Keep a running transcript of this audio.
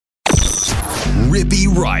Rippy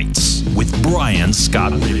Writes with Brian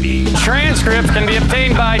Scott Rippey. Transcripts can be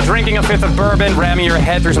obtained by drinking a fifth of bourbon, ramming your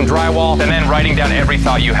head through some drywall, and then writing down every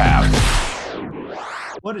thought you have.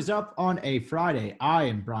 What is up on a Friday? I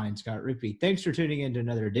am Brian Scott Rippey. Thanks for tuning in to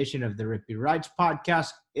another edition of the Rippy Writes podcast.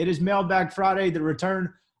 It is Mailbag Friday, the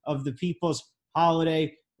return of the people's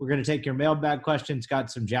holiday. We're going to take your mailbag questions.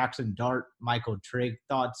 Got some Jackson Dart, Michael Trigg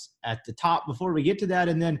thoughts at the top before we get to that.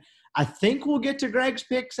 And then I think we'll get to Greg's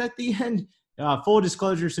picks at the end. Full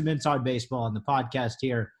disclosure, some inside baseball on the podcast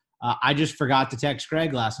here. I just forgot to text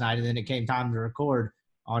Greg last night, and then it came time to record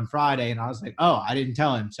on Friday, and I was like, oh, I didn't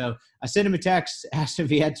tell him. So I sent him a text, asked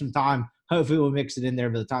if he had some time. Hopefully we'll mix it in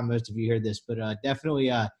there by the time most of you hear this, but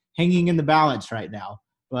definitely hanging in the balance right now.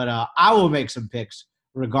 But I will make some picks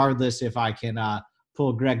regardless if I can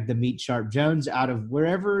pull Greg the Meat Sharp Jones out of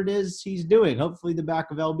wherever it is he's doing, hopefully the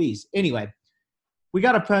back of LB's. Anyway, we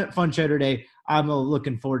got a fun show today. I'm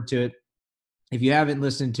looking forward to it. If you haven't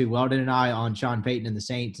listened to Weldon and I on Sean Payton and the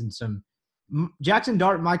Saints and some Jackson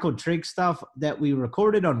Dart, Michael Trigg stuff that we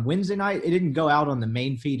recorded on Wednesday night, it didn't go out on the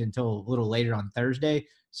main feed until a little later on Thursday.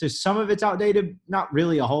 So some of it's outdated, not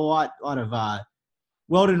really a whole lot. A lot of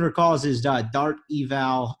Weldon recalls his Dart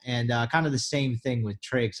eval and kind of the same thing with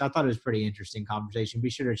Trigg. So I thought it was a pretty interesting conversation. Be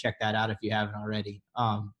sure to check that out if you haven't already.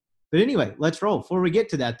 But anyway, let's roll. Before we get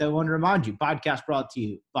to that, though, I want to remind you, podcast brought to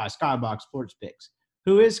you by Skybox Sports Picks.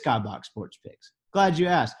 Who is Skybox Sports Picks? Glad you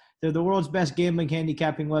asked. They're the world's best gambling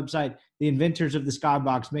handicapping website, the inventors of the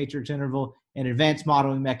Skybox Matrix Interval, an advanced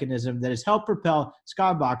modeling mechanism that has helped propel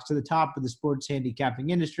Skybox to the top of the sports handicapping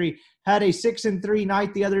industry. Had a 6-3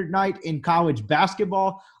 night the other night in college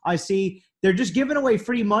basketball. I see they're just giving away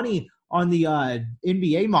free money on the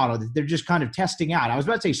NBA model that they're just kind of testing out. I was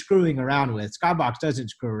about to say screwing around with. Skybox doesn't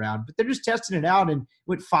screw around, but they're just testing it out and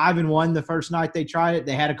went 5-1 the first night they tried it.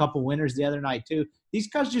 They had a couple winners the other night too. These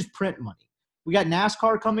guys just print money. We got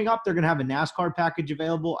NASCAR coming up. They're going to have a NASCAR package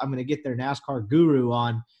available. I'm going to get their NASCAR guru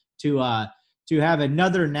on to have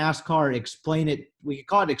another NASCAR explain it. We could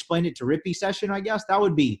call it explain it to Rippy session, I guess. That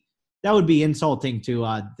would be insulting to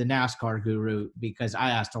the NASCAR guru because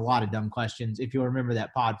I asked a lot of dumb questions, if you'll remember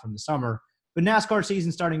that pod from the summer. But NASCAR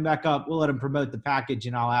season starting back up, we'll let him promote the package,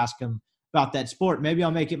 and I'll ask him about that sport. Maybe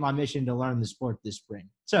I'll make it my mission to learn the sport this spring.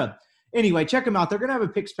 So anyway, check them out. They're going to have a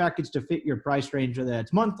picks package to fit your price range, whether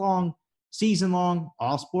that's month-long, season-long,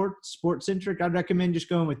 all sports, sports-centric. I'd recommend just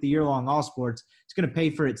going with the year-long all sports. It's going to pay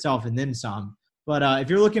for itself and then some. But if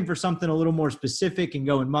you're looking for something a little more specific and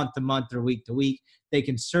going month to month or week to week, they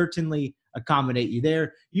can certainly accommodate you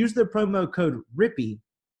there. Use the promo code RIPPY,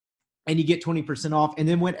 and you get 20% off. And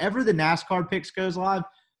then whenever the NASCAR picks goes live,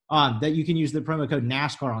 that you can use the promo code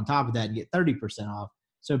NASCAR on top of that and get 30% off.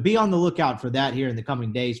 So be on the lookout for that here in the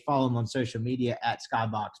coming days. Follow them on social media at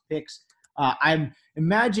Skybox Picks. I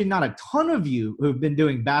imagine not a ton of you who've been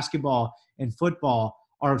doing basketball and football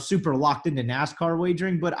are super locked into NASCAR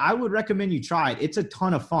wagering, but I would recommend you try it. It's a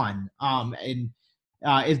ton of fun.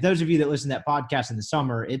 If those of you that listen to that podcast in the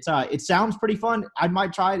summer, it sounds pretty fun. I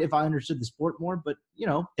might try it if I understood the sport more, but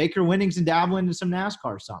take your winnings and dabble into some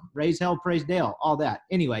NASCAR, some raise hell, praise Dale, all that.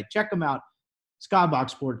 Anyway, check them out.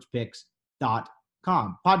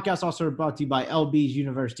 SkyboxSportsPicks.com. Podcast also brought to you by LB's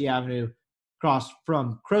University Avenue, across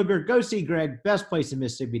from Kroger. Go see Greg, best place in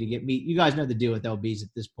Mississippi to get meat. You guys know the deal with LB's at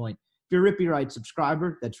this point. If you're a Rippy Writes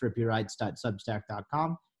subscriber, that's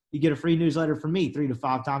rippywrites.substack.com. You get a free newsletter from me 3 to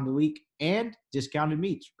 5 times a week and discounted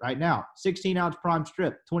meats right now. 16-ounce prime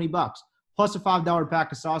strip, $20, plus a $5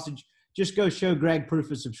 pack of sausage. Just go show Greg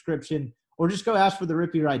proof of subscription or just go ask for the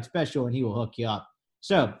Rippy Writes special and he will hook you up.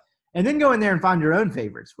 So, and then go in there and find your own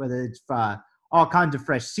favorites, whether it's all kinds of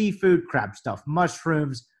fresh seafood, crab stuffed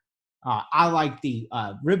mushrooms. I like the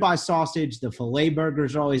ribeye sausage. The filet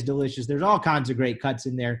burgers are always delicious. There's all kinds of great cuts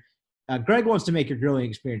in there. Greg wants to make your grilling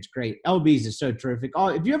experience great. LB's is so terrific.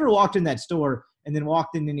 If you ever walked in that store and then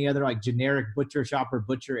walked in any other generic butcher shop or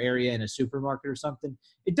butcher area in a supermarket or something,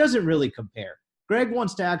 it doesn't really compare. Greg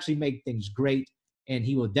wants to actually make things great, and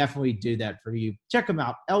he will definitely do that for you. Check him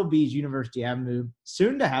out. LB's University Avenue,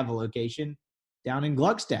 soon to have a location down in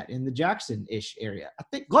Gluckstadt in the Jackson-ish area. I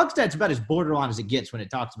think Gluckstadt's about as borderline as it gets when it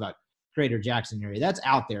talks about Greater Jackson area. That's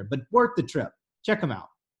out there, but worth the trip. Check them out.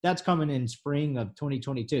 That's coming in spring of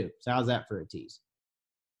 2022. So how's that for a tease?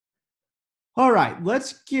 All right,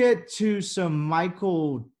 let's get to some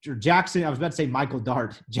Jackson. I was about to say Michael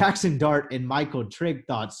Dart, Jackson Dart and Michael Trigg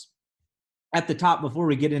thoughts at the top before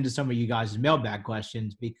we get into some of you guys' mailbag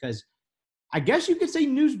questions, because I guess you could say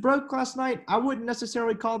news broke last night. I wouldn't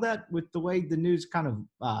necessarily call that with the way the news kind of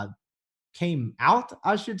came out,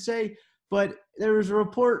 I should say. But there was a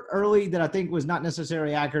report early that I think was not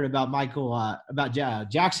necessarily accurate about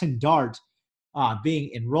Jackson Dart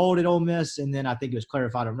being enrolled at Ole Miss, and then I think it was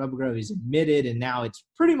clarified on Rebel Grove. He's admitted, and now it's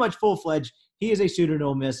pretty much full-fledged. He is a student at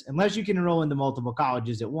Ole Miss. Unless you can enroll into multiple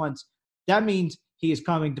colleges at once, that means he is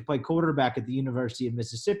coming to play quarterback at the University of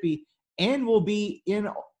Mississippi and will be in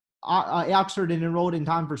Oxford and enrolled in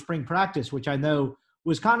time for spring practice, which I know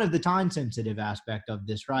was kind of the time-sensitive aspect of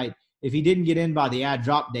this, right? If he didn't get in by the ad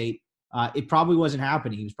drop date, it probably wasn't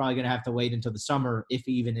happening. He was probably going to have to wait until the summer if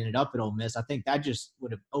he even ended up at Ole Miss. I think that just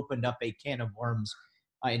would have opened up a can of worms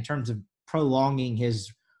in terms of prolonging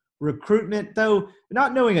his recruitment, though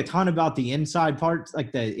not knowing a ton about the inside parts,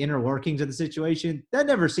 like the inner workings of the situation, that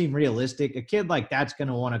never seemed realistic. A kid like that's going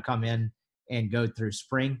to want to come in and go through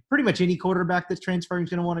spring. Pretty much any quarterback that's transferring is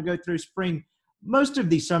going to want to go through spring. Most of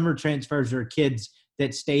these summer transfers are kids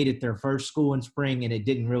that stayed at their first school in spring and it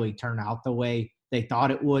didn't really turn out the way they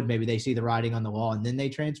thought it would. Maybe they see the writing on the wall and then they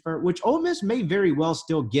transfer, which Ole Miss may very well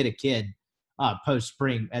still get a kid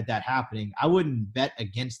post-spring at that happening. I wouldn't bet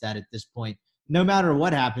against that at this point, no matter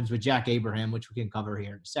what happens with Jack Abraham, which we can cover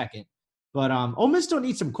here in a second. But Ole Miss still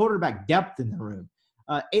needs some quarterback depth in the room.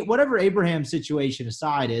 Whatever Abraham's situation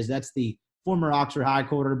aside is, that's the former Oxford High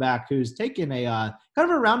quarterback who's taken a kind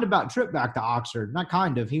of a roundabout trip back to Oxford. Not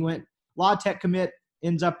kind of. He went La Tech commit,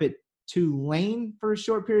 ends up at Tulane for a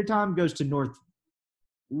short period of time, goes to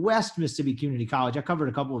Northwest Mississippi Community College. I covered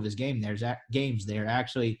a couple of his games there,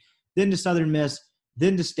 actually. Then to Southern Miss,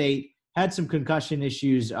 then to State. Had some concussion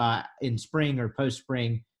issues in spring or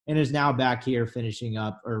post-spring, and is now back here finishing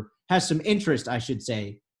up, or has some interest, I should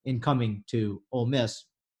say, in coming to Ole Miss.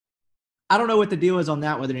 I don't know what the deal is on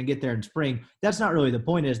that, whether they can get there in spring. That's not really the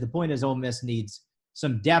point. The point is Ole Miss needs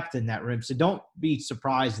some depth in that room. So don't be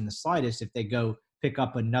surprised in the slightest if they go pick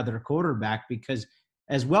up another quarterback, because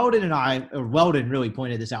as Weldon really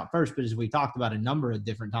pointed this out first, but as we talked about a number of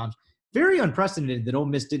different times, very unprecedented that Ole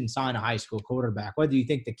Miss didn't sign a high school quarterback, whether you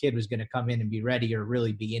think the kid was going to come in and be ready or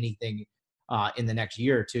really be anything in the next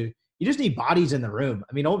year or two. You just need bodies in the room.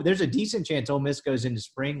 I mean, there's a decent chance Ole Miss goes into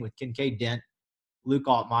spring with Kincaid Dent, Luke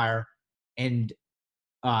Altmaier, and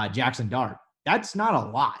Jackson Dart. That's not a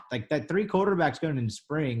lot. Like, that 3 quarterbacks going into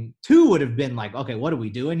spring, 2 would have been like, okay, what are we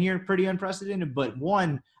doing here? Pretty unprecedented. But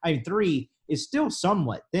 3 is still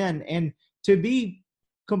somewhat thin. And to be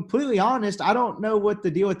completely honest, I don't know what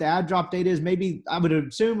the deal with the ad drop date is. Maybe I would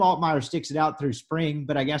assume Altmaier sticks it out through spring,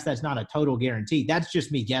 but I guess that's not a total guarantee. That's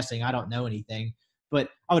just me guessing. I don't know anything. But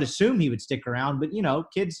I would assume he would stick around. But,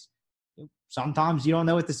 kids, sometimes you don't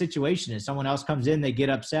know what the situation is. Someone else comes in, they get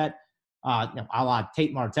upset. A la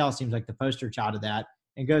Tate Martell seems like the poster child of that,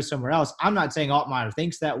 and goes somewhere else. I'm not saying Altmaier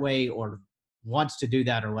thinks that way or wants to do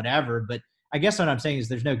that or whatever, but I guess what I'm saying is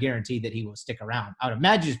there's no guarantee that he will stick around. I would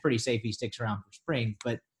imagine it's pretty safe he sticks around for spring,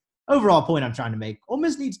 but overall point I'm trying to make, Ole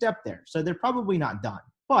Miss needs depth there, so they're probably not done.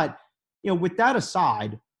 But, with that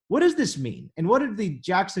aside, what does this mean? And what did the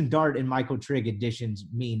Jackson Dart and Michael Trigg additions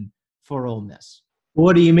mean for Ole Miss?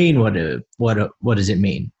 What do you mean? What does it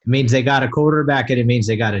mean? It means they got a quarterback and it means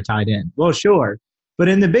they got a tight end. Well, sure. But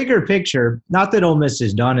in the bigger picture, not that Ole Miss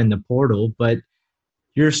is done in the portal, but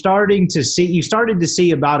you started to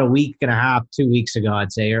see about a week and a half, 2 weeks ago,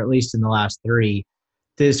 I'd say, or at least in the last 3,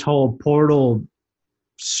 this whole portal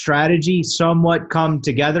strategy somewhat come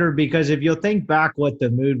together. Because if you'll think back what the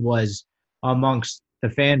mood was amongst the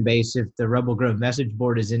fan base, if the Rebel Grove message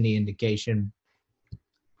board is any indication,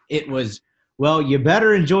 it was, well, you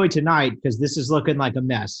better enjoy tonight because this is looking like a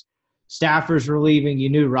mess. Staffers were leaving. You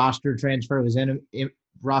knew roster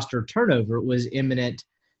turnover was imminent,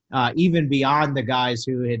 even beyond the guys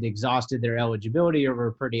who had exhausted their eligibility or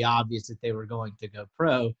were pretty obvious that they were going to go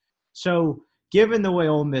pro. So given the way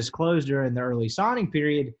Ole Miss closed during the early signing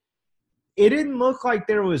period, it didn't look like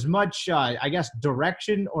there was much,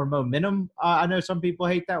 direction or momentum. I know some people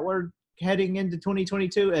hate that word heading into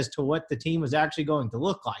 2022 as to what the team was actually going to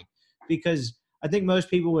look like. Because I think most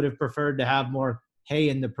people would have preferred to have more hay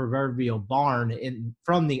in the proverbial barn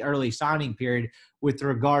from the early signing period with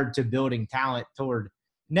regard to building talent toward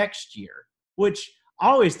next year, which I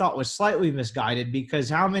always thought was slightly misguided, because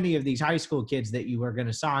how many of these high school kids that you were going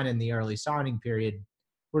to sign in the early signing period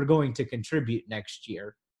were going to contribute next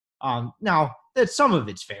year? Now, that some of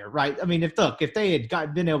it's fair, right? I mean, if they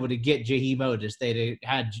had been able to get Jaheim Otis, they'd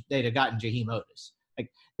have gotten Jaheim Otis.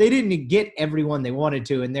 They didn't get everyone they wanted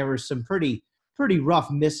to, and there were some pretty rough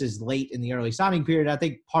misses late in the early signing period. I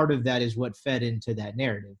think part of that is what fed into that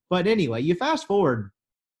narrative. But anyway, you fast forward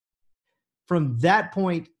from that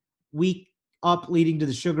point, week up leading to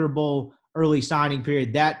the Sugar Bowl early signing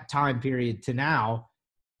period, that time period to now,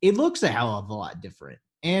 it looks a hell of a lot different.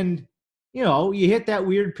 And, you hit that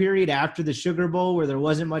weird period after the Sugar Bowl where there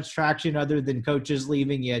wasn't much traction other than coaches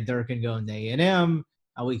leaving. You had Durkin going to A&M.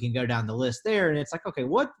 We can go down the list there. And it's like, okay,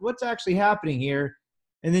 what's actually happening here?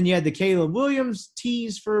 And then you had the Caleb Williams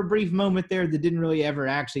tease for a brief moment there that didn't really ever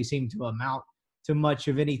actually seem to amount to much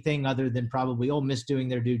of anything other than probably Ole Miss doing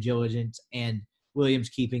their due diligence and Williams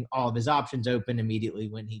keeping all of his options open immediately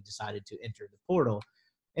when he decided to enter the portal.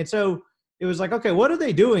 And so it was like, okay, what are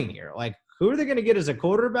they doing here? Like, who are they going to get as a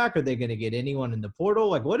quarterback? Are they going to get anyone in the portal?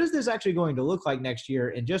 Like, what is this actually going to look like next year?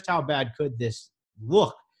 And just how bad could this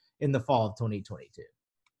look in the fall of 2022?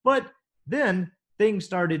 But then things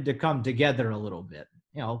started to come together a little bit.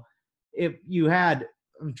 You know, if you had,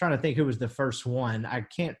 I'm trying to think who was the first one. I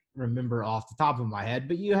can't remember off the top of my head,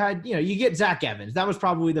 but you had, you get Zach Evans. That was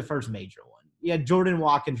probably the first major one. You had Jordan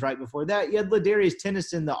Watkins right before that. You had Ladarius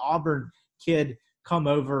Tennyson, the Auburn kid, come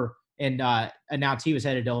over and announced he was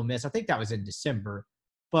headed to Ole Miss. I think that was in December.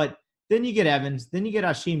 But then you get Evans. Then you get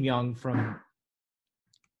Ashim Young from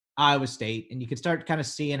Iowa State, and you can start kind of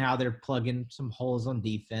seeing how they're plugging some holes on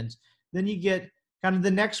defense. Then you get kind of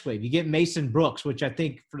the next wave. You get Mason Brooks, which I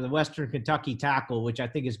think for the Western Kentucky tackle, which I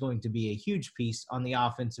think is going to be a huge piece on the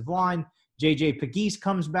offensive line. J.J. Pegues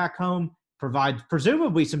comes back home, provides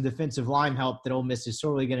presumably some defensive line help that Ole Miss is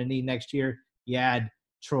sorely going to need next year. You add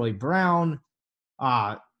Troy Brown.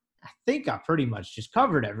 I think I pretty much just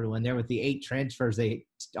covered everyone there with the 8 transfers they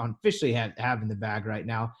officially have in the bag right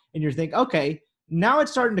now. And you're thinking, okay, now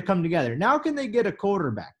it's starting to come together. Now can they get a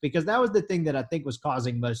quarterback? Because that was the thing that I think was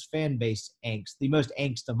causing most fan base angst. The most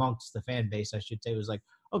angst amongst the fan base, I should say, was like,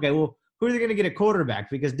 okay, well, who are they going to get a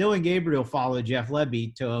quarterback? Because Dylan Gabriel followed Jeff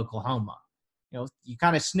Lebby to Oklahoma. You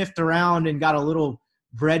kind of sniffed around and got a little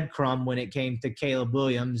breadcrumb when it came to Caleb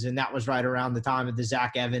Williams, and that was right around the time of the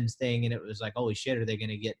Zach Evans thing, and it was like, holy shit, are they going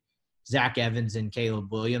to get Zach Evans and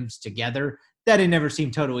Caleb Williams together? That had never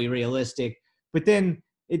seemed totally realistic. But then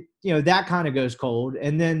that kind of goes cold.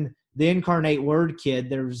 And then the Incarnate Word kid,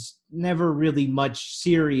 there's never really much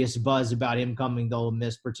serious buzz about him coming to Ole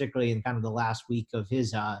Miss, particularly in kind of the last week of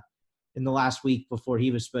his in the last week before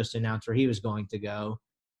he was supposed to announce where he was going to go.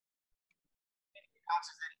 And he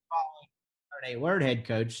announces that he's following Incarnate Word head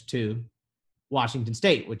coach to Washington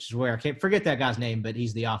State, which is where I can't forget that guy's name, but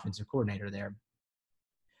he's the offensive coordinator there.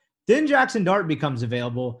 Then Jackson Dart becomes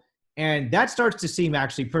available, and that starts to seem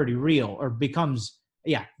actually pretty real, or becomes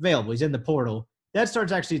available. He's in the portal. That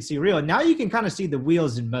starts actually to see real. And now you can kind of see the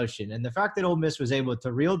wheels in motion. And the fact that Ole Miss was able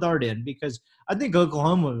to reel Dart in, because I think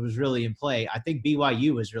Oklahoma was really in play. I think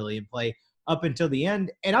BYU was really in play up until the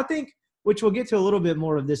end. And I think, which we'll get to a little bit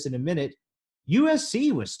more of this in a minute,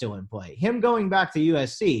 USC was still in play. Him going back to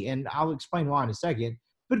USC, and I'll explain why in a second.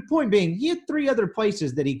 But point being, he had 3 other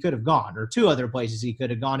places that he could have gone, or 2 other places he could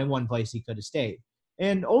have gone, and 1 place he could have stayed.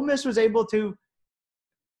 And Ole Miss was able to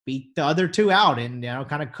beat the other 2 out and,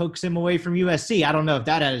 kind of coax him away from USC. I don't know if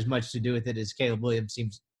that had as much to do with it as Caleb Williams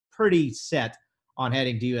seems pretty set on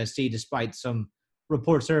heading to USC, despite some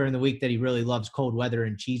reports earlier in the week that he really loves cold weather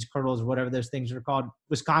and cheese curls or whatever those things are called.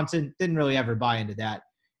 Wisconsin didn't really ever buy into that.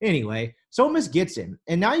 Anyway, so Ole Miss gets him.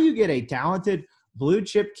 And now you get a talented blue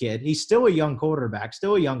chip kid. He's still a young quarterback,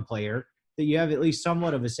 still a young player, that you have at least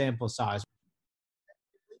somewhat of a sample size.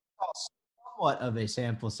 Somewhat of a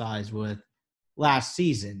sample size with last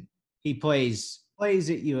season. He plays at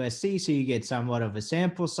USC, so you get somewhat of a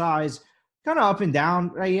sample size, kind of up and down.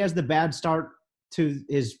 Right? He has the bad start to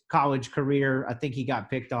his college career. I think he got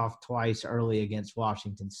picked off twice early against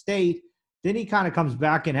Washington State. Then he kind of comes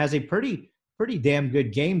back and has a pretty damn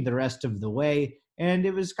good game the rest of the way. And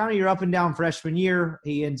it was kind of your up and down freshman year.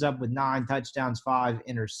 He ends up with 9 touchdowns, 5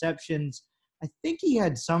 interceptions. I think he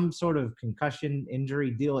had some sort of concussion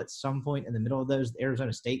injury deal at some point in the middle of those. The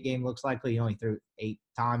Arizona State game looks likely he only threw 8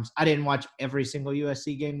 times. I didn't watch every single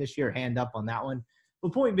USC game this year, hand up on that one.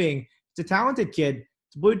 But point being, it's a talented kid.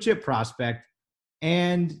 It's a blue chip prospect.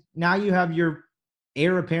 And now you have your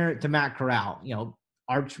heir apparent to Matt Corral,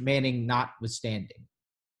 Arch Manning notwithstanding.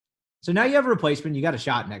 So now you have a replacement. You got a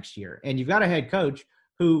shot next year. And you've got a head coach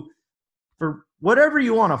who, for whatever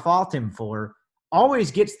you want to fault him for, always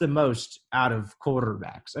gets the most out of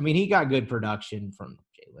quarterbacks. I mean, he got good production from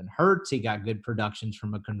Jalen Hurts. He got good productions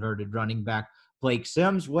from a converted running back, Blake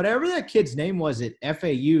Sims. Whatever that kid's name was at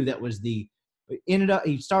FAU,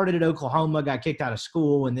 he started at Oklahoma, got kicked out of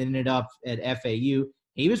school, and then ended up at FAU.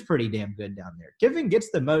 He was pretty damn good down there. Kiffin gets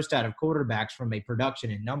the most out of quarterbacks from a production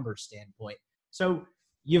and numbers standpoint. So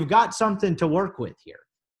you've got something to work with here.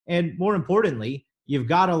 And more importantly, you've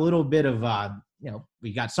got a little bit of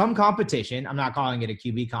we got some competition. I'm not calling it a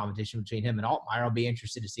QB competition between him and Altmaier. I'll be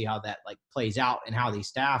interested to see how that plays out and how the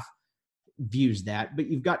staff views that. But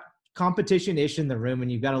you've got competition-ish in the room,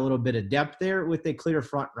 and you've got a little bit of depth there with a clear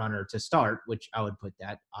front runner to start, which I would put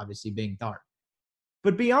that obviously being Dart.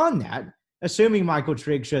 But beyond that, assuming Michael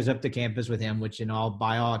Trigg shows up to campus with him, which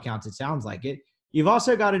by all accounts, it sounds like it. You've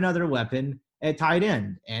also got another weapon at tight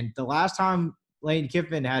end. And the last time Lane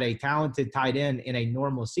Kiffin had a talented tight end in a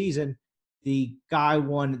normal season, the guy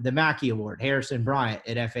won the Mackey Award, Harrison Bryant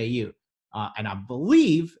at FAU. And I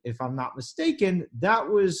believe, if I'm not mistaken, that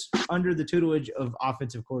was under the tutelage of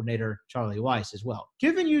offensive coordinator Charlie Weiss as well.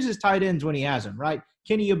 Kiffin uses tight ends when he has them, right?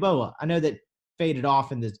 Kenny Yeboah, I know that faded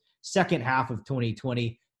off in the second half of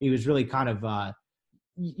 2020. He was really kind of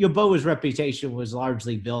Yeboah's reputation was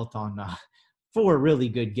largely built on 4 really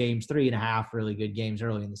good games, 3.5 really good games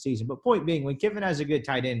early in the season. But point being, when Kiffin has a good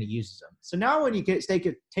tight end, he uses them. So now when you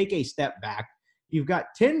take a step back, you've got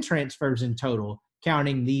 10 transfers in total,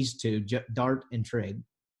 counting these two, Dart and Trigg.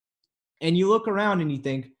 And you look around and you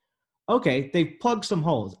think, okay, they've plugged some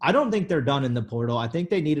holes. I don't think they're done in the portal. I think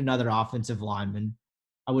they need another offensive lineman.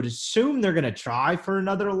 I would assume they're going to try for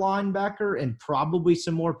another linebacker and probably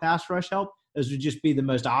some more pass rush help. Those would just be the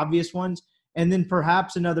most obvious ones. And then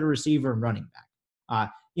perhaps another receiver and running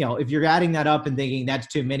back. If you're adding that up and thinking that's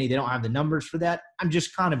too many, they don't have the numbers for that. I'm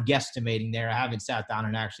just kind of guesstimating there. I haven't sat down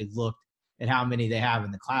and actually looked at how many they have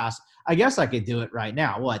in the class. I guess I could do it right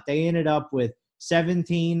now. They ended up with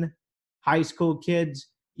 17 high school kids.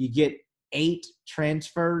 You get 8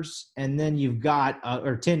 transfers, and then you've got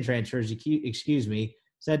or 10 transfers, excuse me.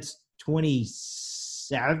 So that's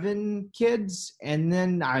 27 kids. And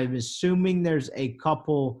then I'm assuming there's a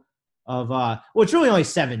couple of it's really only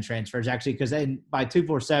 7 transfers, actually, because then by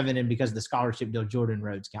 247 and because of the scholarship deal, Jordan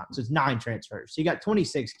Rhodes counts. So it's 9 transfers. So you got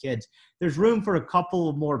 26 kids. There's room for a couple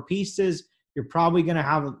of more pieces. You're probably going to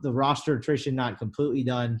have the roster attrition not completely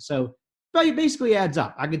done. So but it basically adds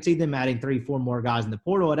up. I could see them adding 3-4 more guys in the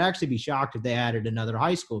portal. I'd actually be shocked if they added another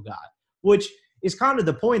high school guy, which is kind of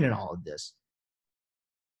the point in all of this.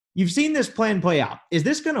 You've seen this plan play out. Is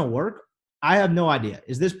this going to work? I have no idea.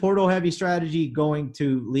 Is this portal-heavy strategy going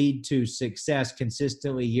to lead to success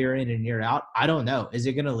consistently year in and year out? I don't know. Is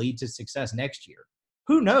it going to lead to success next year?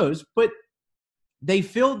 Who knows? But they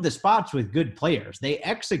filled the spots with good players. They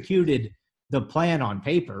executed the plan on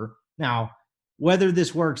paper. Now, whether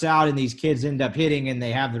this works out and these kids end up hitting and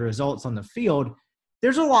they have the results on the field,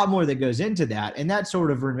 there's a lot more that goes into that, and that sort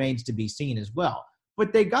of remains to be seen as well.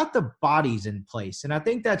 But they got the bodies in place, and I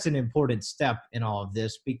think that's an important step in all of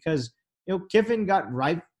this because Kiffin got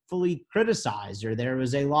rightfully criticized, or there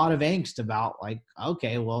was a lot of angst about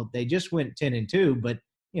okay, well, they just went 10-2, but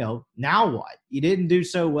now what? You didn't do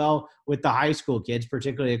so well with the high school kids,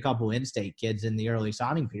 particularly a couple in-state kids in the early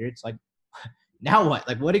signing periods. Now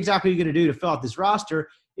what? What exactly are you going to do to fill out this roster?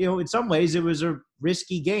 In some ways it was a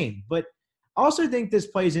risky game, but I also think this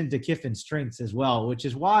plays into Kiffin's strengths as well, which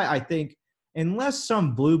is why I think unless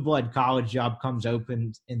some blue blood college job comes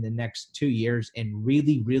open in the next 2 years and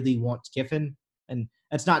really, really wants Kiffin, and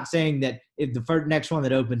that's not saying that if the next one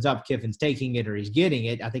that opens up, Kiffin's taking it or he's getting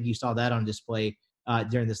it. I think you saw that on display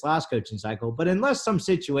during this last coaching cycle. But unless some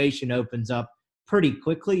situation opens up pretty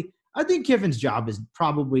quickly, I think Kiffin's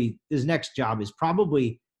next job is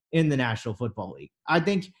probably in the National Football League. I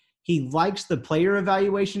think he likes the player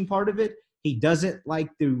evaluation part of it. He doesn't like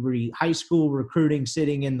the high school recruiting,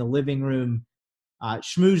 sitting in the living room,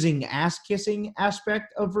 schmoozing, ass-kissing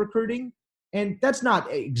aspect of recruiting. And that's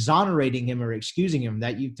not exonerating him or excusing him.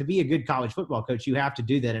 To be a good college football coach, you have to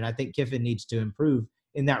do that. And I think Kiffin needs to improve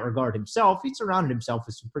in that regard himself. He's surrounded himself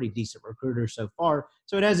with some pretty decent recruiters so far.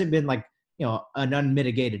 So it hasn't been an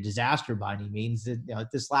unmitigated disaster by any means.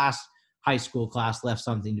 This last high school class left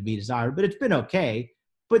something to be desired, but it's been okay.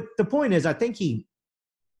 But the point is, I think he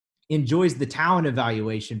enjoys the talent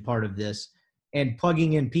evaluation part of this and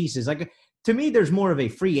plugging in pieces. To me, there's more of a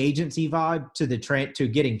free agency vibe to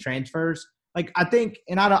getting transfers. I think,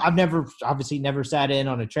 and I've never sat in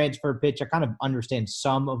on a transfer pitch. I kind of understand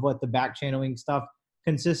some of what the back channeling stuff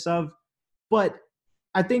consists of, but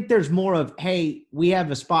I think there's more of, hey, we have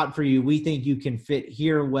a spot for you. We think you can fit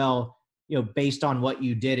here well, based on what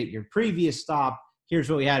you did at your previous stop. Here's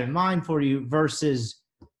what we had in mind for you, versus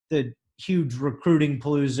the huge recruiting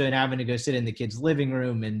palooza and having to go sit in the kid's living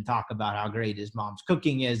room and talk about how great his mom's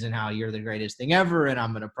cooking is and how you're the greatest thing ever. And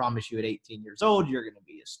I'm going to promise you at 18 years old, you're going to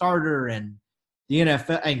be a starter and the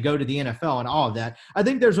NFL and go to the NFL and all of that. I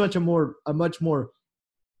think there's a much more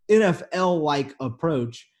NFL-like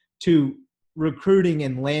approach to recruiting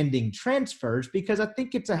and landing transfers, because I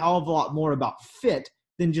think it's a hell of a lot more about fit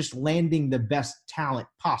than just landing the best talent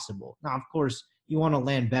possible. Now, of course, you want to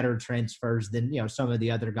land better transfers than some of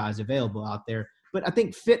the other guys available out there, but I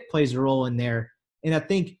think fit plays a role in there, and I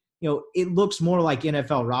think it looks more like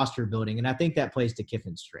NFL roster building, and I think that plays to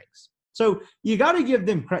Kiffin's strengths. So you got to give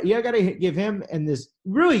them credit. You got to give him and this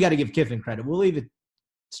really got to give Kiffin credit. We'll leave it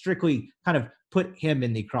strictly kind of put him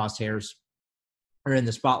in the crosshairs or in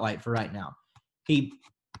the spotlight for right now. He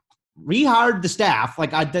rehired the staff.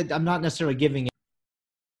 Like I'm not necessarily giving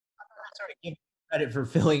credit for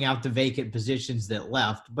filling out the vacant positions that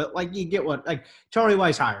left, but like you get what, like Charlie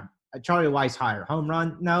Weiss hired. Home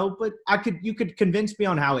run? No, but you could convince me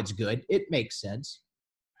on how it's good. It makes sense.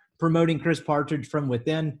 Promoting Chris Partridge from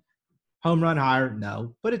within, home run hire?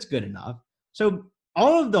 No, but it's good enough. So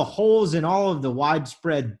all of the holes and all of the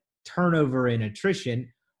widespread turnover and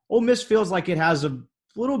attrition, Ole Miss feels like it has a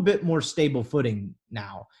little bit more stable footing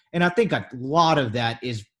now. And I think a lot of that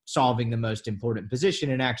is solving the most important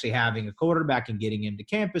position and actually having a quarterback and getting him to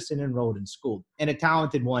campus and enrolled in school, and a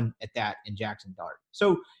talented one at that in Jackson Dart.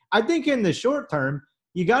 So I think in the short term,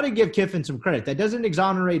 you got to give Kiffin some credit. That doesn't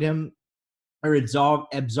exonerate him or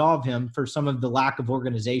absolve him for some of the lack of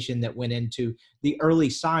organization that went into the early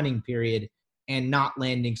signing period and not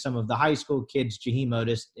landing some of the high school kids. Jaheim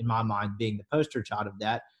Otis, in my mind, being the poster child of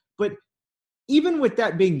that. But even with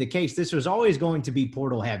that being the case, this was always going to be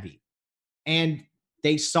portal heavy. And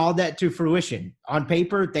they saw that to fruition. On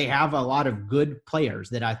paper, they have a lot of good players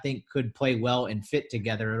that I think could play well and fit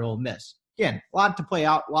together at Ole Miss. Again, a lot to play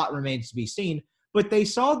out, a lot remains to be seen. But they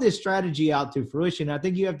saw this strategy out to fruition. I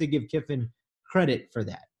think you have to give Kiffin credit for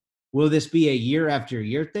that. Will this be a year after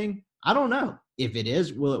year thing? I don't know. If it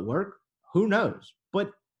is, will it work? Who knows?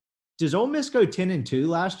 But does Ole Miss go 10-2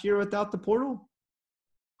 last year without the portal?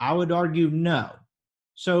 I would argue no.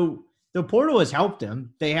 So the portal has helped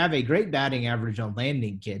them. They have a great batting average on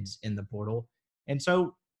landing kids in the portal. And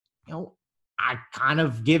so, I kind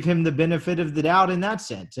of give him the benefit of the doubt in that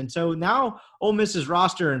sense. And so now Ole Miss's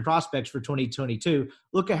roster and prospects for 2022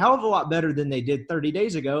 look a hell of a lot better than they did 30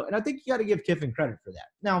 days ago. And I think you got to give Kiffin credit for that.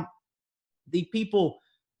 Now, the people,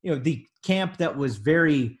 the camp that was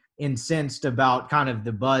very incensed about kind of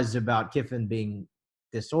the buzz about Kiffin being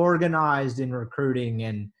disorganized in recruiting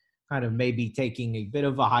and kind of maybe taking a bit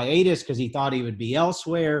of a hiatus because he thought he would be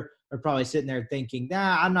elsewhere, or probably sitting there thinking,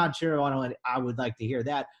 I'm not sure I would like to hear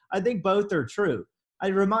that. I think both are true.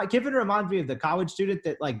 Kiffin reminds me of the college student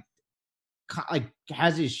that like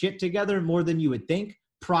has his shit together more than you would think,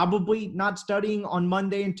 probably not studying on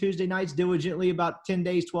Monday and Tuesday nights diligently about 10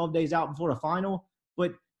 days, 12 days out before a final.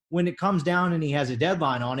 But when it comes down and he has a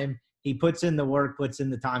deadline on him, he puts in the work, puts in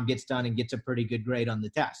the time, gets done, and gets a pretty good grade on the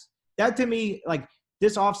test. That to me, like,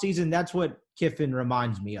 this offseason, that's what Kiffin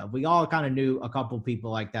reminds me of. We all kind of knew a couple people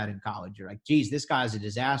like that in college. You're like, geez, this guy's a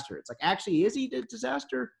disaster. It's like, actually, is he a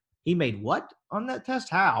disaster? He made what on that test?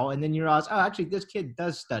 How? And then you realize, oh, actually, this kid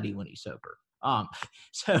does study when he's sober.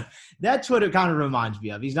 So that's what it kind of reminds me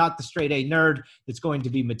of. He's not the straight A nerd that's going to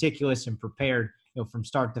be meticulous and prepared, from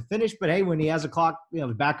start to finish. But hey, when he has a clock,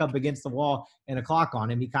 back up against the wall and a clock on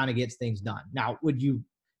him, he kind of gets things done. Now, would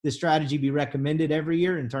this strategy be recommended every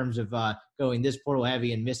year in terms of going this portal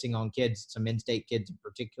heavy and missing on kids, some in-state kids in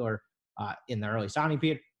particular, in the early signing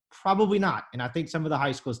period? Probably not. And I think some of the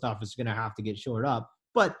high school stuff is going to have to get shored up.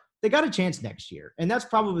 But they got a chance next year. And that's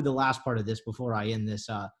probably the last part of this before I end this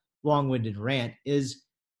long-winded rant is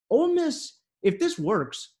Ole Miss, if this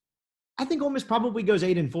works, I think Ole Miss probably goes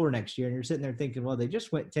 8-4 next year. And you're sitting there thinking, well, they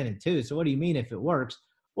just went 10-2. So what do you mean if it works?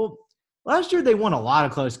 Well, last year they won a lot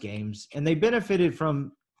of close games, and they benefited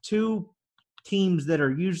from two teams that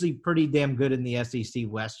are usually pretty damn good in the SEC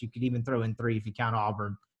West. You could even throw in three if you count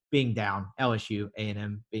Auburn being down, LSU,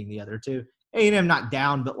 A&M being the other two. A&M not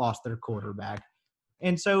down, but lost their quarterback.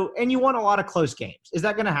 And you won a lot of close games. Is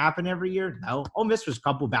that going to happen every year? No. Ole Miss was a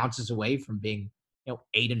couple bounces away from being,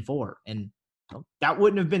 8-4. And that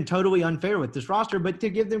wouldn't have been totally unfair with this roster, but to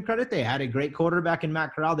give them credit, they had a great quarterback in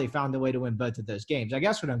Matt Corral. They found a way to win both of those games. I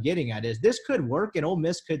guess what I'm getting at is this could work, and Ole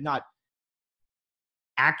Miss could not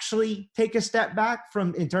actually take a step back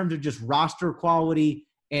in terms of just roster quality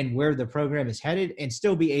and where the program is headed and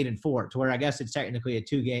still be 8-4, to where I guess it's technically a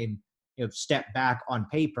 2-game step back on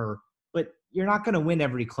paper, but you're not going to win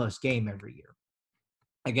every close game every year,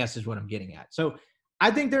 I guess is what I'm getting at. So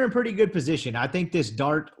I think they're in pretty good position. I think this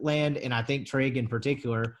Dart land, and I think Trigg in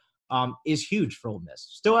particular, is huge for Ole Miss.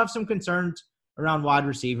 Still have some concerns around wide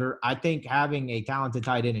receiver. I think having a talented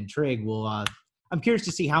tight end in Trigg will I'm curious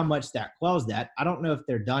to see how much that quells that. I don't know if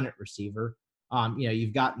they're done at receiver.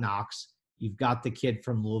 You've got Knox. You've got the kid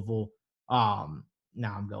from Louisville. Now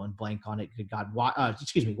I'm going blank on it. Good God.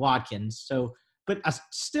 Watkins. So, but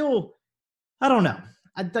I don't know.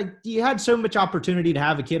 You had so much opportunity to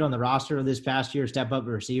have a kid on the roster this past year step up a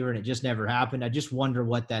receiver, and it just never happened. I just wonder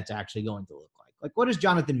what that's actually going to look like. Like, what is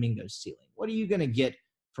Jonathan Mingo's ceiling? What are you going to get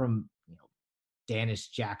from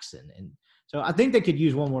Danis Jackson? And So I think they could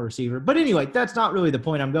use one more receiver. But anyway, that's not really the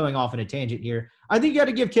point. I'm going off on a tangent here. I think you got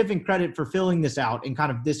to give Kiffin credit for filling this out and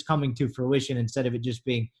kind of this coming to fruition instead of it just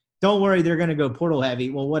being, don't worry, they're going to go portal heavy.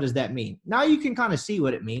 Well, what does that mean? Now you can kind of see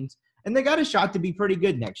what it means. And they got a shot to be pretty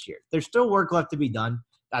good next year. There's still work left to be done.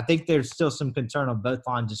 I think there's still some concern on both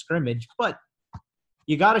lines of scrimmage, but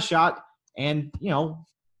you got a shot. And,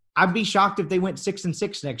 I'd be shocked if they went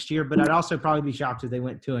 6-6 next year, but I'd also probably be shocked if they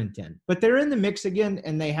went 2-10. But they're in the mix again,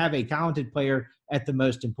 and they have a talented player at the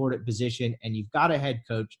most important position, and you've got a head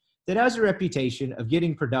coach that has a reputation of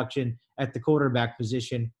getting production at the quarterback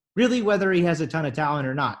position, really whether he has a ton of talent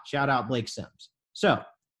or not. Shout out Blake Sims. So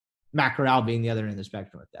Matt Corral being the other end of the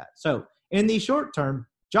spectrum with that. So in the short term,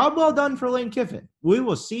 job well done for Lane Kiffin. We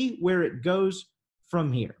will see where it goes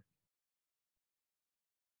from here.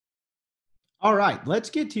 All right,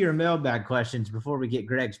 let's get to your mailbag questions before we get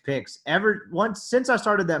Greg's picks. Since I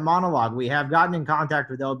started that monologue, we have gotten in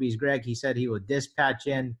contact with LB's Greg. He said he would dispatch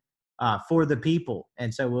in for the people,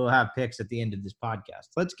 and so we'll have picks at the end of this podcast.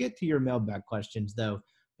 Let's get to your mailbag questions, though,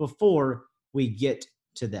 before we get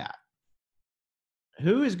to that.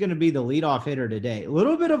 Who is going to be the leadoff hitter today? A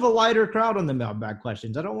little bit of a lighter crowd on the mailbag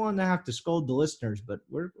questions. I don't want to have to scold the listeners, but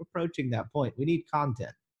we're approaching that point. We need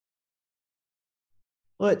content.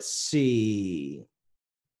 Let's see.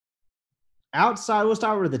 Outside, we'll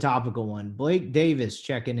start with the topical one. Blake Davis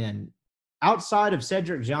checking in. Outside of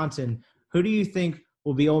Cedric Johnson, who do you think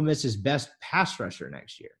will be Ole Miss's best pass rusher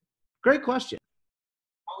next year? Great question.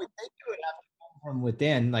 I would think it would have to come from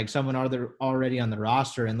within, like someone already on the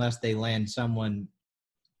roster, unless they land someone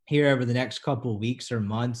here over the next couple of weeks or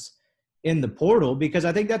months in the portal, because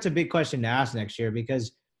I think that's a big question to ask next year,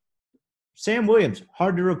 because Sam Williams,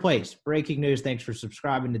 hard to replace. Breaking news, thanks for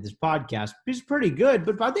subscribing to this podcast. He's pretty good,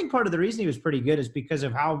 but I think part of the reason he was pretty good is because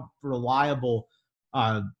of how reliable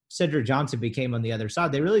Cedric Johnson became on the other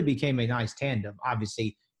side. They really became a nice tandem.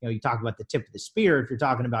 Obviously, you talk about the tip of the spear. If you're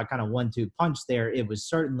talking about kind of 1-2 punch there, it was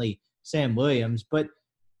certainly Sam Williams, but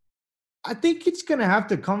I think it's going to have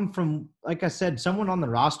to come from, like I said, someone on the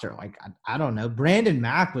roster. Like, I don't know. Brandon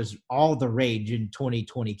Mack was all the rage in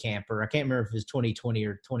 2020 camp, or I can't remember if it was 2020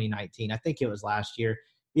 or 2019. I think it was last year.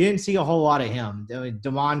 You didn't see a whole lot of him.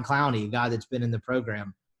 Damon Clowney, a guy that's been in the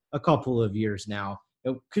program a couple of years now.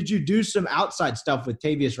 Could you do some outside stuff with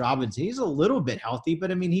Tavius Robinson? He's a little bit healthy,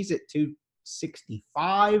 but, he's at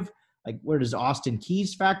 265. Like, where does Austin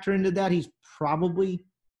Keys factor into that? He's probably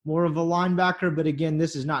more of a linebacker, but again,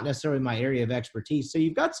 this is not necessarily my area of expertise. So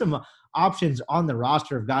you've got some options on the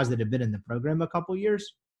roster of guys that have been in the program a couple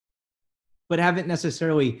years, but haven't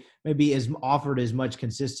necessarily maybe offered as much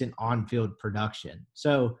consistent on-field production.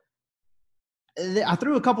 So I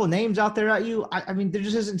threw a couple of names out there at you. There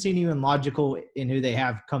just doesn't seem even logical in who they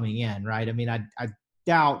have coming in, right? I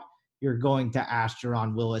doubt you're going to ask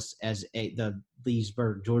Jerron Willis as the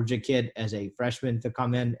Leesburg, Georgia kid as a freshman to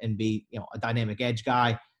come in and be, a dynamic edge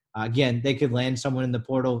guy. Again, they could land someone in the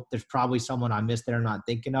portal. There's probably someone I missed there not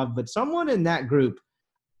thinking of, but someone in that group,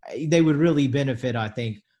 they would really benefit, I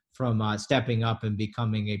think, from stepping up and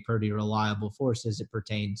becoming a pretty reliable force as it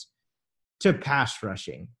pertains to pass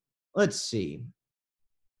rushing. Let's see.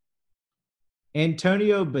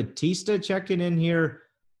 Antonio Batista checking in here.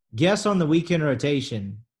 Guess on the weekend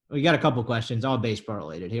rotation. We got a couple questions, all baseball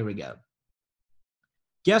related. Here we go.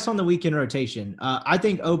 Guess on the weekend rotation. I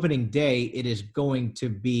think opening day, it is going to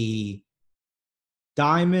be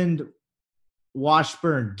Diamond,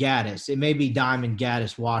 Washburn, Gaddis. It may be Diamond,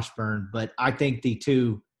 Gaddis, Washburn, but I think the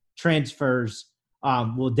two transfers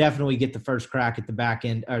will definitely get the first crack at the back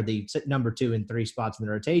end, or the number 2 and 3 spots in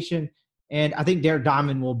the rotation. And I think Derek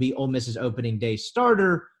Diamond will be Ole Miss's opening day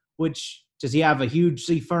starter, which does he have a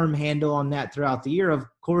hugely firm handle on that throughout the year? Of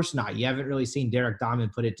course not. You haven't really seen Derek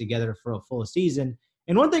Diamond put it together for a full season.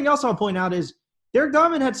 And one thing else I'll point out is Derek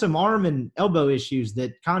Diamond had some arm and elbow issues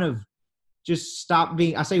that kind of just stopped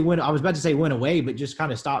being – I was about to say went away, but just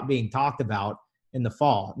kind of stopped being talked about in the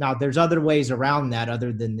fall. Now, there's other ways around that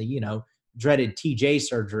other than the, dreaded TJ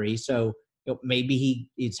surgery. So maybe he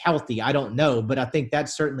is healthy. I don't know. But I think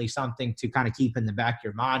that's certainly something to kind of keep in the back of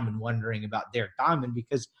your mind when wondering about Derek Diamond,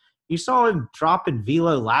 because you saw him drop in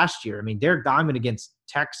velo last year. Derek Diamond against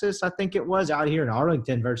Texas, I think it was, out here in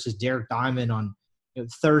Arlington versus Derek Diamond on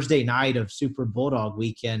Thursday night of Super Bulldog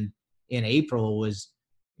weekend in April was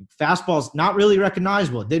fastballs not really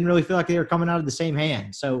recognizable. It didn't really feel like they were coming out of the same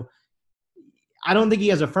hand. So I don't think he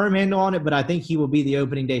has a firm handle on it, but I think he will be the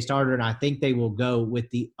opening day starter, and I think they will go with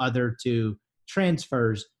the other two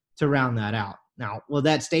transfers to round that out. Now, will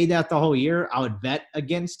that stay that the whole year? I would bet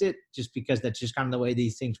against it just because that's just kind of the way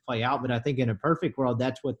these things play out. But I think in a perfect world,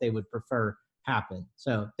 that's what they would prefer happen.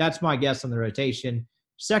 So that's my guess on the rotation.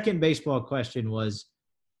 Second baseball question was,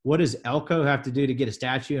 what does Elko have to do to get a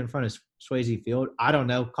statue in front of Swayze Field? I don't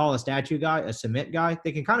know. Call a statue guy, a cement guy.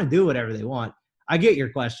 They can kind of do whatever they want. I get your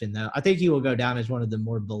question, though. I think he will go down as one of the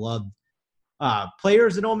more beloved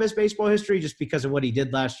players in Ole Miss baseball history just because of what he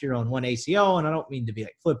did last year on one ACL. And I don't mean to be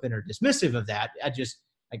like flippant or dismissive of that. I just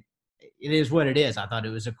like it is what it is. I thought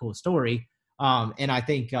it was a cool story. And I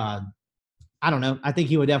think I don't know. I think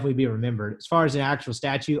he would definitely be remembered. As far as an actual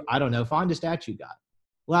statue, I don't know. Find a statue guy.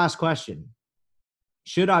 Last question.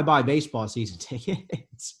 Should I buy baseball season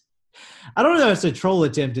tickets? I don't know if it's a troll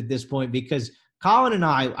attempt at this point because Colin and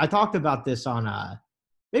I talked about this on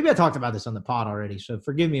maybe I talked about this on the pod already, so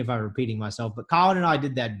forgive me if I'm repeating myself, but Colin and I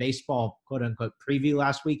did that baseball quote-unquote preview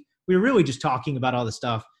last week. We were really just talking about all the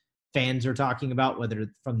stuff fans are talking about, whether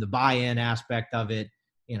from the buy-in aspect of it,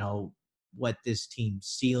 you know, what this team's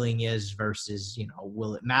ceiling is versus, you know,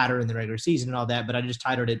 will it matter in the regular season and all that. But I just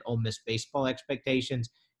titled it Ole Miss Baseball Expectations,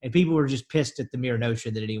 and people were just pissed at the mere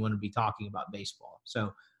notion that anyone would be talking about baseball.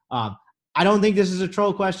 So I don't think this is a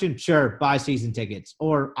troll question. Sure, buy season tickets.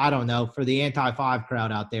 Or, I don't know, for the anti-5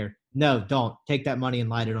 crowd out there, no, don't. Take that money and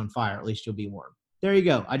light it on fire. At least you'll be warm. There you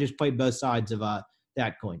go. I just played both sides of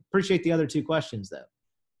that coin. Appreciate the other two questions, though.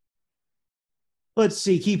 Let's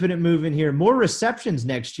see, keeping it moving here. More receptions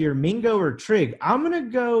next year, Mingo or Trigg? I'm going to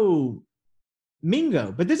go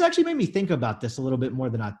Mingo. But this actually made me think about this a little bit more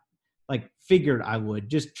than I figured I would.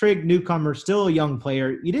 Just Trigg, newcomer, still a young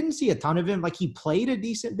player. You didn't see a ton of him. Like, he played a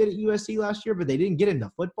decent bit at USC last year, but they didn't get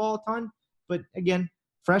into football a ton. But again,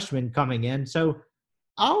 freshman coming in. So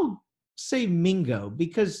I'll say Mingo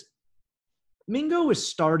because Mingo was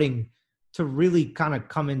starting to really kind of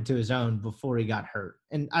come into his own before he got hurt.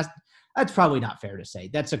 And that's probably not fair to say.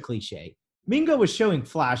 That's a cliche. Mingo was showing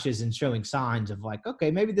flashes and showing signs of like,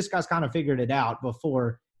 okay, maybe this guy's kind of figured it out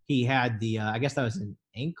before he had the, I guess that was an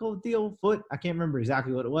ankle deal, foot. I can't remember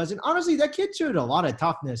exactly what it was. And honestly, that kid showed a lot of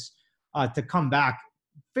toughness to come back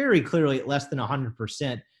very clearly at less than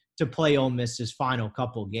 100% to play Ole Miss's final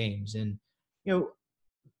couple games. And, you know,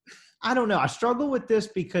 I don't know. I struggle with this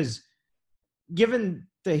because given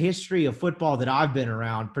the history of football that I've been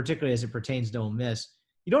around, particularly as it pertains to Ole Miss,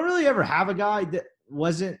 you don't really ever have a guy that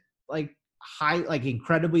wasn't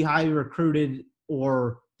incredibly highly recruited,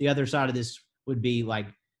 or the other side of this would be like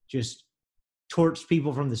just torched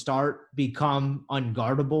people from the start, become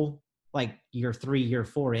unguardable like year 3, year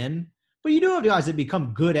 4 in. But you do have guys that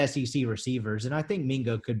become good SEC receivers, and I think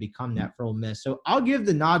Mingo could become that for Ole Miss. So I'll give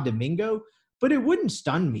the nod to Mingo, but it wouldn't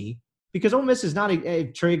stun me because Ole Miss is not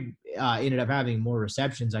Trigg ended up having more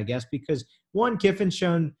receptions, I guess, because one, Kiffin's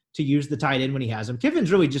shown to use the tight end when he has them.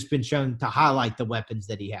 Kiffin's really just been shown to highlight the weapons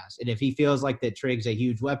that he has. And if he feels like that Trigg's a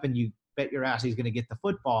huge weapon, you bet your ass he's going to get the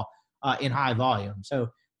football in high volume. So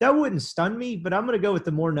that wouldn't stun me, but I'm going to go with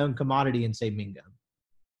the more known commodity and say Mingo.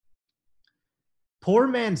 Poor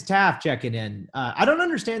Man's Taft checking in. I don't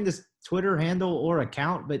understand this Twitter handle or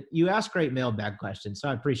account, but you ask great mailbag questions, so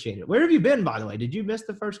I appreciate it. Where have you been, by the way? Did you miss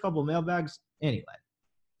the first couple of mailbags? Anyway,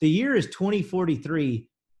 the year is 2043.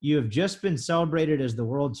 You have just been celebrated as the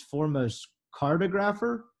world's foremost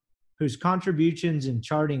cartographer, whose contributions in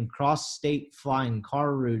charting cross-state flying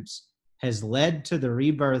car routes has led to the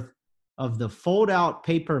rebirth of the fold-out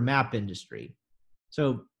paper map industry.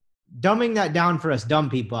 So dumbing that down for us dumb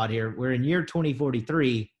people out here, we're in year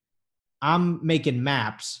 2043. I'm making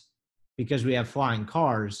maps because we have flying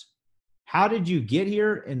cars. How did you get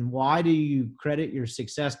here, and why do you credit your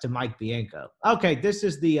success to Mike Bianco? Okay, this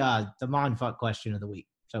is the mindfuck question of the week.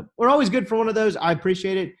 So we're always good for one of those. I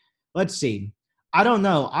appreciate it. Let's see. I don't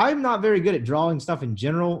know. I'm not very good at drawing stuff in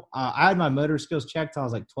general. I had my motor skills checked till I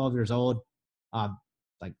was like 12 years old.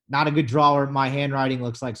 Not a good drawer. My handwriting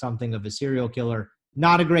looks like something of a serial killer.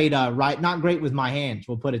 Not a great not great with my hands.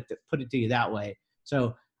 We'll put it to you that way.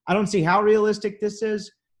 So I don't see how realistic this is,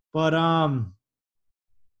 but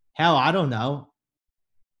hell, I don't know.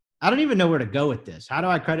 I don't even know where to go with this. How do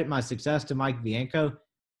I credit my success to Mike Bianco?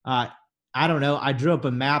 I don't know. I drew up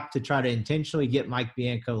a map to try to intentionally get Mike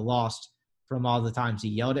Bianco lost from all the times he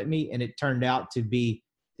yelled at me, and it turned out to be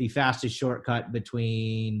the fastest shortcut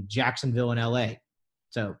between Jacksonville and LA.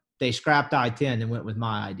 So they scrapped I-10 and went with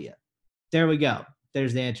my idea. There we go.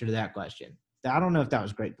 There's the answer to that question. I don't know if that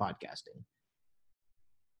was great podcasting.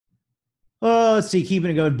 Let's see.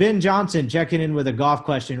 Keeping it going. Ben Johnson checking in with a golf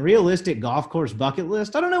question. Realistic golf course bucket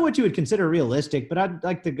list. I don't know what you would consider realistic, but I'd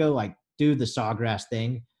like to go do the Sawgrass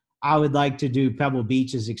thing. I would like to do Pebble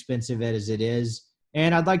Beach, as expensive as it is.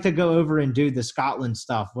 And I'd like to go over and do the Scotland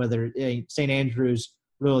stuff, whether St. Andrews,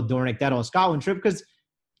 Royal Dornick, that whole Scotland trip, because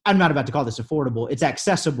I'm not about to call this affordable. It's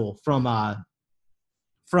accessible from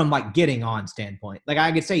getting on standpoint. Like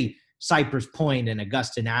I could say Cypress Point and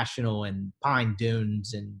Augusta National and Pine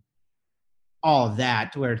Dunes and all of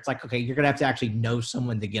that, where it's like, okay, you're going to have to actually know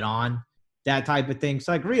someone to get on, that type of thing.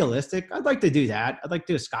 So like realistic, I'd like to do that. I'd like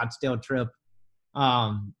to do a Scottsdale trip.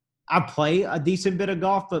 I play a decent bit of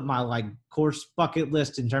golf, but my like course bucket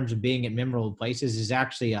list in terms of being at memorable places is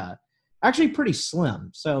actually pretty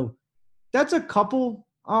slim. So that's a couple.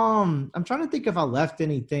 I'm trying to think if I left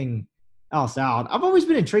anything else out. I've always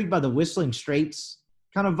been intrigued by the Whistling Straits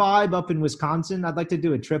kind of vibe up in Wisconsin. I'd like to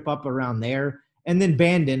do a trip up around there. And then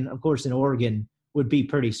Bandon, of course, in Oregon would be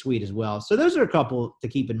pretty sweet as well. So those are a couple to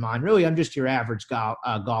keep in mind. Really, I'm just your average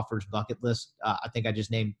golfer's bucket list. I think I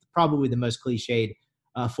just named probably the most cliched,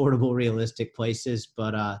 affordable, realistic places.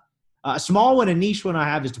 But a small one, a niche one I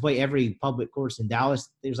have is to play every public course in Dallas.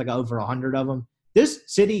 There's like over 100 of them. This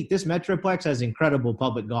city, this Metroplex has incredible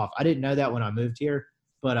public golf. I didn't know that when I moved here,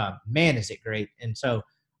 but man, is it great. And so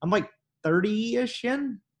I'm like 30-ish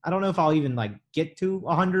in. I don't know if I'll even like get to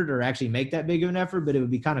 100 or actually make that big of an effort, but it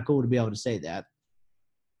would be kind of cool to be able to say that.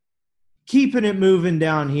 Keeping it moving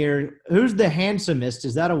down here. Who's the handsomest?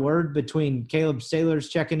 Is that a word between Caleb Saylor's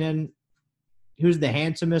checking in? Who's the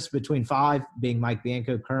handsomest between 5 being Mike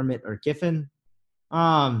Bianco, Kermit, or Kiffin?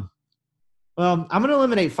 Well, I'm going to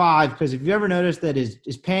eliminate 5 because if you ever noticed that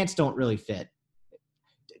his pants don't really fit.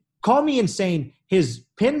 Call me insane. His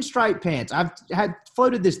pinstripe pants. I've had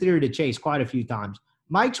floated this theory to Chase quite a few times.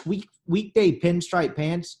 Mike's weekday pinstripe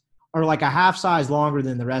pants are like a half size longer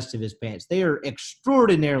than the rest of his pants. They are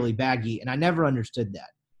extraordinarily baggy, and I never understood that.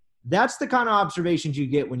 That's the kind of observations you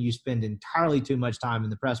get when you spend entirely too much time in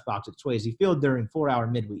the press box at Swayze Field during 4-hour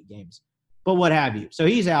midweek games. But what have you. So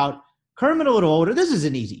he's out. Kermit a little older. This is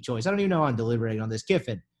an easy choice. I don't even know I'm deliberating on this.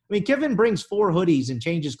 Kiffin. I mean, Kiffin brings 4 hoodies and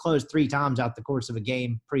changes clothes 3 times out the course of a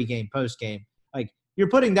game, pregame, postgame. Like, you're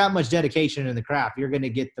putting that much dedication in the craft. You're going to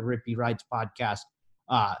get the Rippy Writes podcast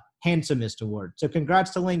handsomest award. So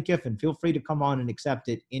congrats to Lane Kiffin. Feel free to come on and accept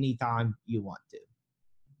it anytime you want to.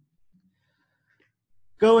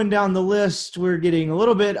 Going down the list, we're getting a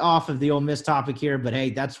little bit off of the Ole Miss topic here, but hey,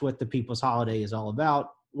 that's what the People's Holiday is all about.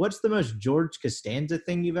 What's the most George Costanza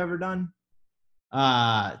thing you've ever done?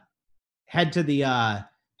 Head to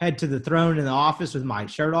the throne in the office with my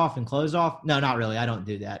shirt off and clothes off? No, not really. I don't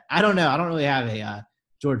do that. I don't know. I don't really have a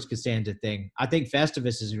George Costanza thing. I think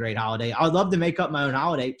Festivus is a great holiday. I would love to make up my own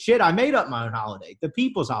holiday. Shit, I made up my own holiday. The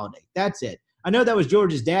People's Holiday. That's it. I know that was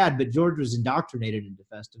George's dad, but George was indoctrinated into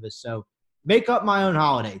Festivus. So make up my own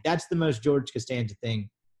holiday. That's the most George Costanza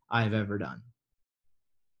thing I have ever done.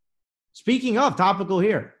 Speaking of, topical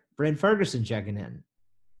here. Brent Ferguson checking in.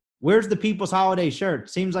 Where's the People's Holiday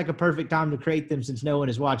shirt? Seems like a perfect time to create them since no one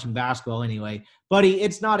is watching basketball anyway. Buddy,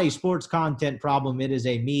 it's not a sports content problem. It is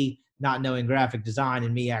a me not knowing graphic design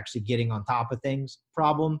and me actually getting on top of things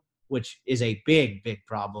problem, which is a big, big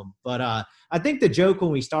problem. But I think the joke when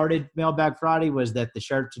we started Mailbag Friday was that the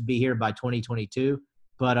shirts would be here by 2022.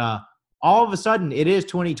 But all of a sudden, it is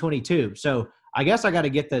 2022. So I guess I got to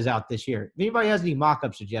get those out this year. If anybody has any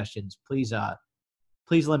mock-up suggestions, please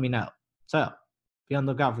let me know. So be on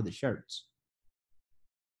the lookout for the shirts.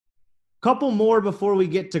 Couple more before we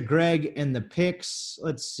get to Greg and the picks.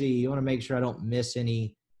 Let's see. I want to make sure I don't miss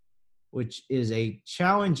any, which is a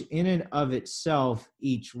challenge in and of itself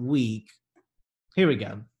each week. Here we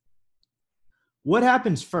go. What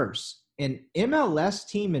happens first? An MLS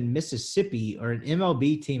team in Mississippi or an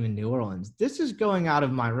MLB team in New Orleans? This is going out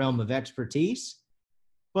of my realm of expertise,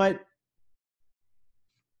 but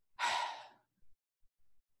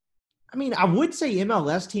I mean, I would say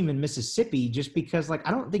MLS team in Mississippi just because, like,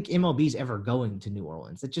 I don't think MLB's ever going to New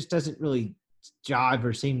Orleans. It just doesn't really jive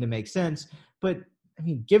or seem to make sense. But, I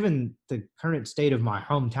mean, given the current state of my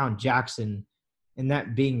hometown, Jackson, and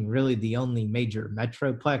that being really the only major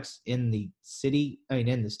metroplex in the city,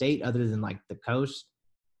 in the state, other than, like, the coast,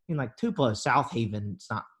 I mean, like, Tupelo, South Haven,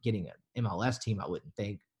 it's not getting an MLS team, I wouldn't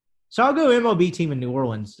think. So I'll go MLB team in New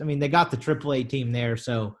Orleans. I mean, they got the AAA team there,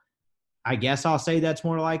 so I guess I'll say that's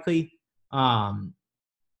more likely. Yeah,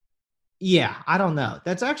 I don't know.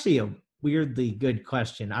 That's actually a weirdly good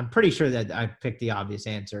question. I'm pretty sure that I picked the obvious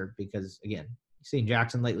answer because, again, seen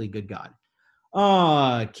Jackson lately, good God.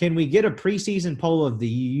 Can we get a preseason poll of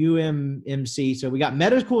the UMMC? So we got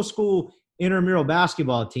medical school intramural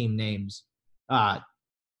basketball team names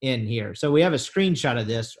in here. So we have a screenshot of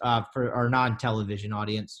this for our non-television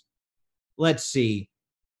audience. Let's see.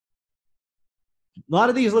 A lot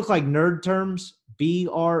of these look like nerd terms.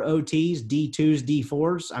 BROTs, D2s,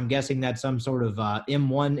 D4s. I'm guessing that's some sort of M1,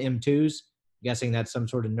 M2s. I'm guessing that's some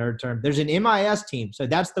sort of nerd term. There's an MIS team, so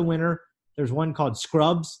that's the winner. There's one called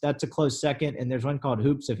Scrubs. That's a close second. And there's one called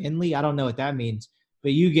Hoops of Henley. I don't know what that means.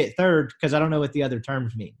 but you get third because I don't know what the other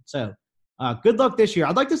terms mean. So good luck this year.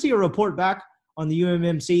 I'd like to see a report back on the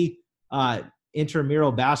UMMC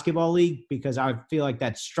intramural basketball league because I feel like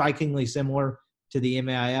that's strikingly similar to the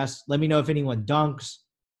MAIS. Let me know if anyone dunks.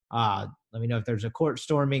 Let me know if there's a court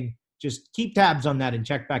storming. Just keep tabs on that and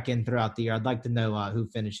check back in throughout the year. I'd like to know who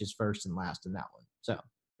finishes first and last in that one. So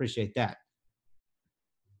appreciate that.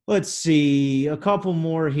 Let's see. A couple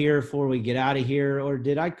more here before we get out of here. Or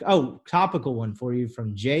did I? Oh, topical one for you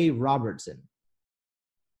from Jay Robertson.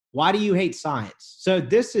 Why do you hate science? So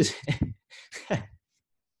this is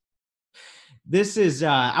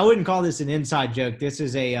I wouldn't call this an inside joke. This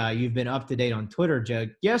is a you've been up to date on Twitter joke.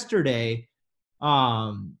 Yesterday,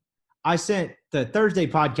 I sent the Thursday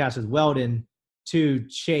podcast with Weldon to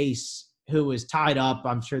Chase, who was tied up.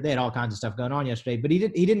 I'm sure they had all kinds of stuff going on yesterday, but he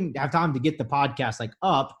didn't have time to get the podcast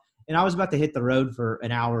up. And I was about to hit the road for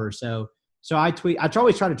an hour or so. So I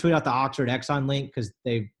always try to tweet out the Oxford Exxon link because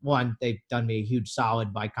they've done me a huge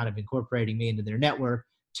solid by kind of incorporating me into their network.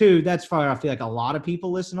 Two, that's why I feel like a lot of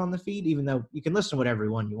people listen on the feed, even though you can listen to whatever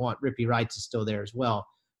one you want. Rippy Writes is still there as well.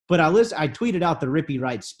 But I tweeted out the Rippy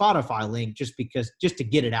Writes Spotify link just to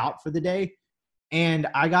get it out for the day. And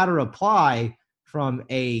I got a reply from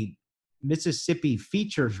a Mississippi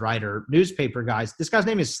features writer, newspaper guys. This guy's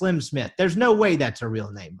name is Slim Smith. There's no way that's a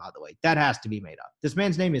real name, by the way. That has to be made up. This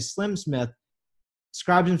man's name is Slim Smith,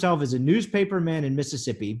 describes himself as a newspaper man in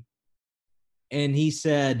Mississippi. And he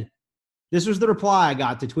said, this was the reply I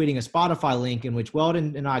got to tweeting a Spotify link in which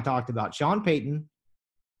Weldon and I talked about Sean Payton,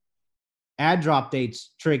 ad drop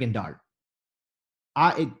dates, trig, and dart.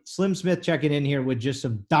 Slim Smith checking in here with just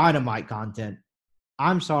some dynamite content.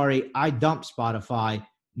 I'm sorry, I dumped Spotify.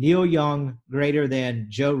 Neil Young greater than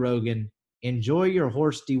Joe Rogan. Enjoy your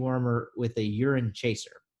horse dewormer with a urine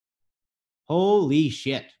chaser. Holy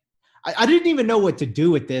shit. I didn't even know what to do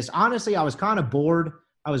with this. Honestly, I was kind of bored.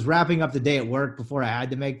 I was wrapping up the day at work before I had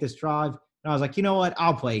to make this drive. And I was like, you know what?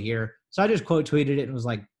 I'll play here. So I just quote tweeted it and was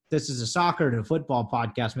like, this is a soccer and a football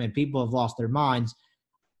podcast, man. People have lost their minds.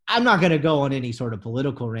 I'm not going to go on any sort of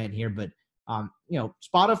political rant here, but,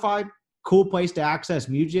 Spotify, cool place to access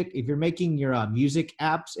music. If you're making your music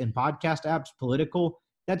apps and podcast apps political,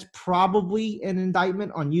 that's probably an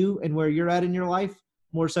indictment on you and where you're at in your life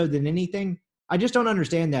more so than anything. I just don't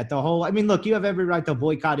understand that. Look, you have every right to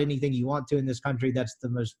boycott anything you want to in this country. That's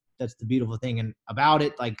the beautiful thing about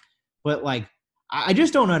it. I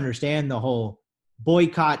just don't understand the whole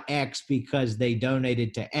boycott X because they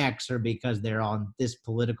donated to X or because they're on this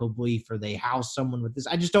political belief or they house someone with this.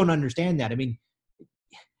 I just don't understand that. I mean,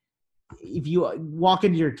 if you walk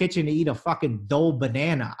into your kitchen to eat a fucking Dole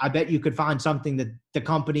banana, I bet you could find something that the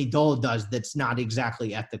company Dole does that's not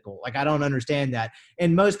exactly ethical. I don't understand that.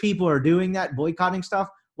 And most people are doing that, boycotting stuff,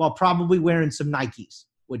 while probably wearing some Nikes,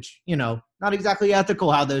 which, not exactly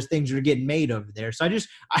ethical how those things are getting made over there. So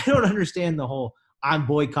I don't understand the whole I'm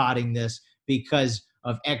boycotting this because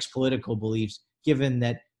of X political beliefs, given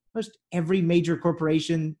that most every major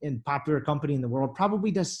corporation and popular company in the world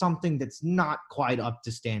probably does something that's not quite up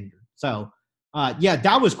to standard. So,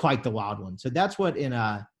 that was quite the wild one. So that's what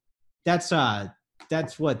that's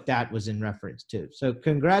what that was in reference to. So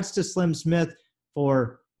congrats to Slim Smith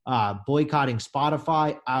for boycotting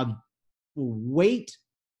Spotify.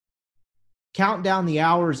 Count down the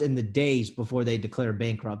hours and the days before they declare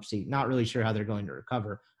bankruptcy. Not really sure how they're going to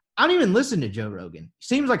recover. I don't even listen to Joe Rogan.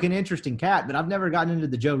 Seems like an interesting cat, but I've never gotten into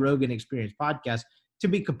the Joe Rogan Experience podcast. To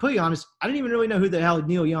be completely honest, I didn't even really know who the hell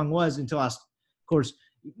Neil Young was until of course,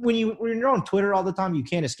 when you're on Twitter all the time, you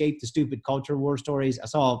can't escape the stupid culture war stories. I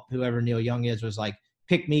saw whoever Neil Young is was like,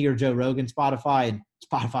 pick me or Joe Rogan Spotify. And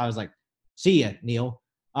Spotify was like, see ya, Neil.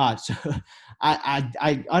 So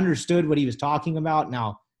I understood what he was talking about.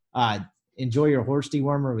 Now, enjoy your horse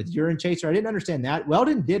dewormer with urine chaser. I didn't understand that.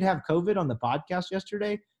 Weldon did have COVID on the podcast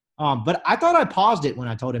yesterday. But I thought I paused it when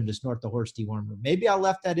I told him to snort the horse dewormer. Maybe I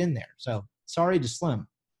left that in there. So sorry to Slim.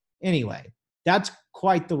 Anyway, that's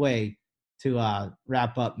quite the way to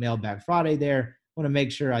wrap up Mailbag Friday there. Want to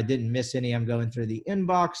make sure I didn't miss any. I'm going through the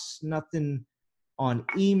inbox. Nothing on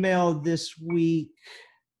email this week.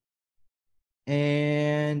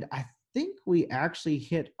 And I think we actually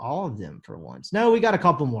hit all of them for once. No, we got a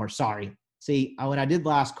couple more. Sorry. See, when I did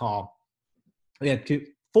last call, we had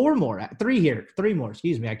three more.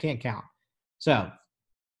 Excuse me. I can't count. So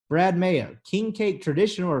Brad Mayo, king cake,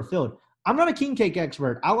 traditional or filled? I'm not a king cake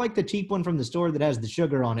expert. I like the cheap one from the store that has the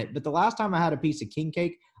sugar on it. But the last time I had a piece of king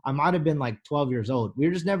cake, I might have been like 12 years old. We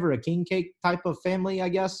were just never a king cake type of family, I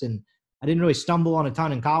guess. And I didn't really stumble on a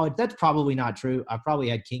ton in college. That's probably not true. I've probably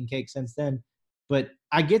had king cake since then. But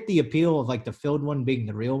I get the appeal of like the filled one being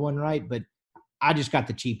the real one, right? But I just got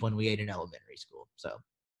the cheap one we ate in elementary school. So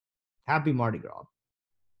happy Mardi Gras.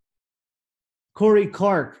 Corey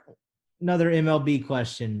Clark, another MLB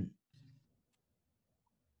question.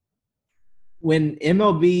 When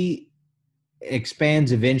MLB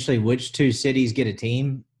expands eventually, which two cities get a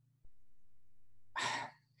team?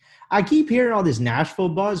 I keep hearing all this Nashville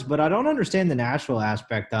buzz, but I don't understand the Nashville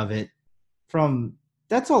aspect of it.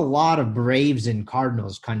 That's a lot of Braves and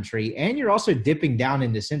Cardinals country, and you're also dipping down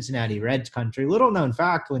into Cincinnati Reds country. Little known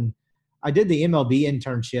fact, when I did the MLB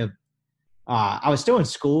internship, I was still in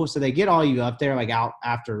school, so they get all you up there, like out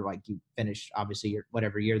after like you finish, obviously, your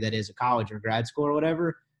whatever year that is, a college or grad school or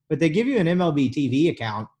whatever. But they give you an MLB TV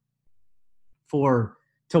account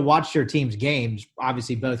to watch your team's games,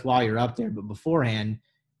 obviously both while you're up there, but beforehand.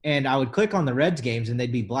 And I would click on the Reds games and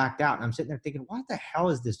they'd be blacked out. And I'm sitting there thinking, what the hell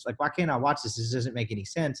is this? Like, why can't I watch this? This doesn't make any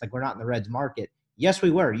sense. Like, we're not in the Reds market. Yes, we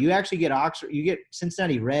were. You actually get you get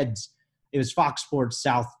Cincinnati Reds. It was Fox Sports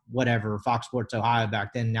South, whatever, Fox Sports Ohio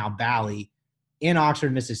back then, now Bally, in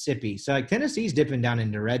Oxford, Mississippi. So like Tennessee's dipping down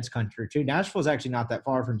into Reds country too. Nashville's actually not that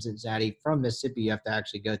far from Cincinnati. From Mississippi, you have to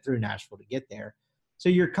actually go through Nashville to get there. So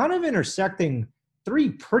you're kind of intersecting three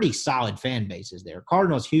pretty solid fan bases there.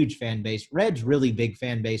 Cardinals, huge fan base. Reds, really big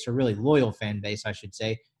fan base, or really loyal fan base, I should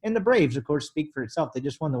say. And the Braves, of course, speak for itself. They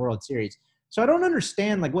just won the World Series. So I don't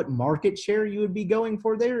understand like what market share you would be going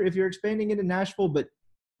for there if you're expanding into Nashville, but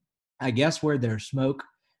I guess where there's smoke,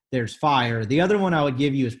 there's fire. The other one I would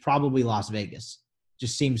give you is probably Las Vegas.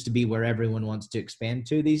 Just seems to be where everyone wants to expand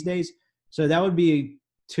to these days. So that would be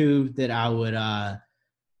two that I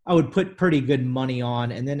would put pretty good money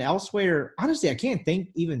on. And then elsewhere, honestly, I can't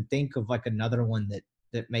even think of like another one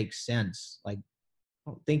that makes sense. Like, I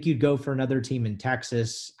don't think you'd go for another team in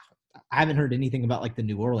Texas. I haven't heard anything about like the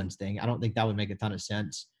New Orleans thing. I don't think that would make a ton of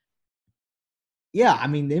sense. Yeah, I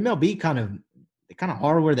mean, the MLB kind of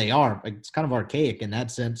are where they are. Like, it's kind of archaic in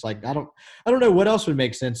that sense. Like, I don't know what else would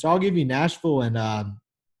make sense. So I'll give you Nashville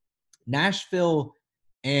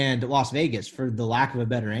and Las Vegas for the lack of a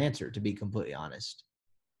better answer, to be completely honest.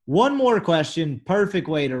 One more question. Perfect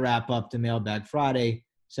way to wrap up the Mailbag Friday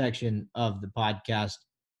section of the podcast.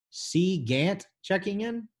 C. Gant checking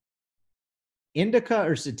in. Indica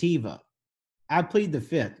or sativa? I plead the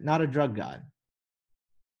fifth. Not a drug guy.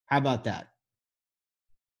 How about that?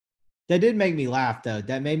 That did make me laugh, though.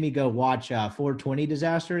 That made me go watch 420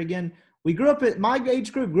 Disaster again. My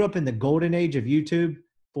age group grew up in the golden age of YouTube.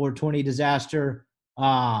 420 Disaster,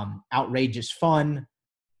 Outrageous Fun,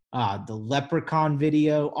 the Leprechaun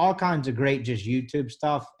video, all kinds of great just YouTube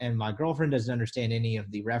stuff. And my girlfriend doesn't understand any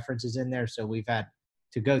of the references in there, so we've had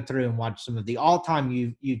to go through and watch some of the all-time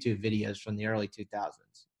YouTube videos from the early 2000s.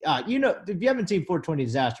 If you haven't seen 420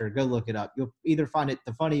 Disaster, go look it up. You'll either find it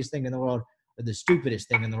the funniest thing in the world or the stupidest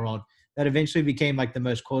thing in the world. That eventually became like the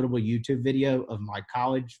most quotable YouTube video of my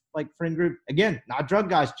college like friend group. Again, not drug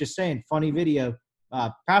guys, just saying funny video.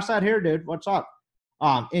 Pass that here, dude. What's up?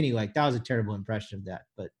 Anyway, that was a terrible impression of that.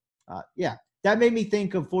 But yeah, that made me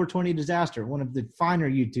think of 420 Disaster, one of the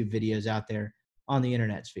finer YouTube videos out there on the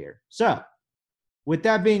internet sphere. So with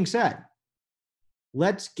that being said,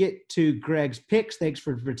 let's get to Greg's picks. Thanks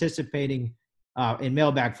for participating in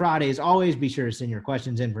Mailbag Friday. As always, be sure to send your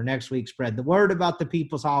questions in for next week. Spread the word about the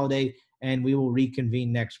People's Holiday, and we will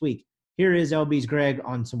reconvene next week. Here is LB's Greg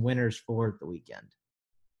on some winners for the weekend.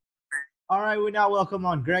 All right, we now welcome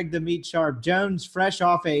on Greg the Meat Sharp Jones, fresh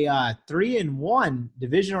off a 3-1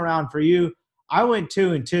 divisional round for you. I went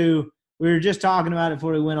 2-2. We were just talking about it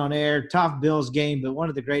before we went on air. Tough Bills game, but one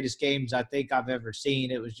of the greatest games I think I've ever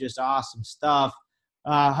seen. It was just awesome stuff.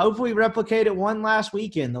 Hopefully replicate it one last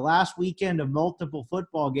weekend, the last weekend of multiple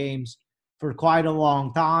football games for quite a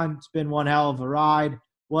long time. It's been one hell of a ride.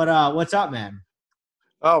 What's up, man?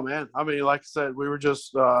 Oh, man. I mean, like I said, we were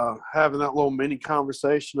just having that little mini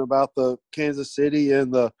conversation about the Kansas City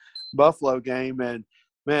and the Buffalo game. And,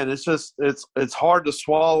 man, it's hard to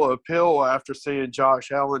swallow a pill after seeing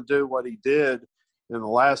Josh Allen do what he did in the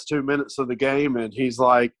last 2 minutes of the game. And he's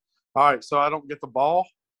like, all right, so I don't get the ball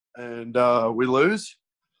and we lose?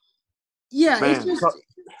 Yeah, man. It's just –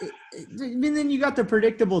 and then you got the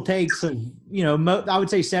predictable takes of, I would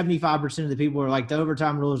say 75% of the people were like, the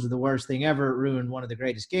overtime rules are the worst thing ever. It ruined one of the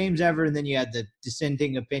greatest games ever. And then you had the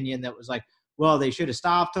dissenting opinion that was like, well, they should have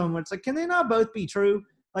stopped them. It's like, can they not both be true?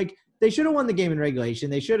 Like, they should have won the game in regulation.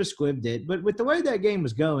 They should have squibbed it. But with the way that game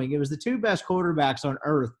was going, it was the two best quarterbacks on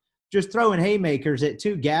earth just throwing haymakers at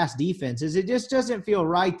two gas defenses. It just doesn't feel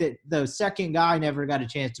right that the second guy never got a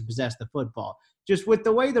chance to possess the football. Just with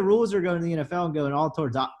the way the rules are going in the NFL and going all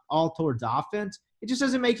towards offense, it just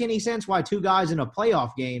doesn't make any sense why two guys in a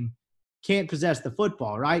playoff game can't possess the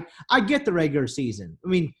football, right? I get the regular season. I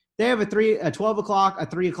mean, they have a 12 o'clock, a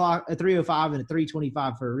 3 o'clock, a 3:05, and a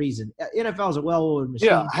 3:25 for a reason. NFL is a well-oiled machine.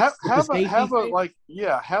 Yeah, have a but like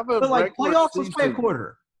regular playoffs, season. let's play a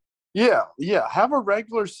quarter. Yeah, have a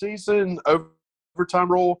regular season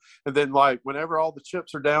overtime rule, and then like whenever all the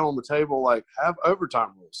chips are down on the table, like have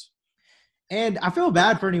overtime rules. And I feel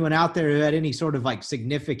bad for anyone out there who had any sort of like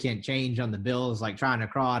significant change on the Bills, like trying to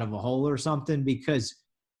crawl out of a hole or something, because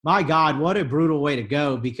my God, what a brutal way to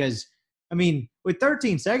go. Because, I mean, with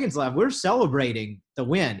 13 seconds left, we're celebrating the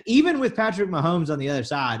win. Even with Patrick Mahomes on the other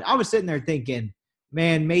side, I was sitting there thinking,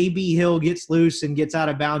 man, maybe Hill gets loose and gets out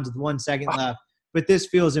of bounds with 1 second left. But this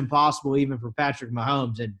feels impossible even for Patrick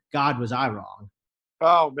Mahomes, and God, was I wrong.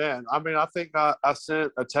 Oh, man. I mean, I think I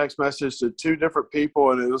sent a text message to 2 different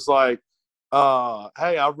people, and it was like,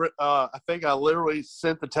 hey, I think I literally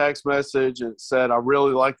sent the text message and said I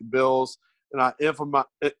really like the Bills, and I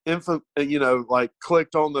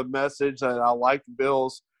clicked on the message that I like the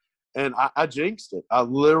Bills, and I jinxed it. I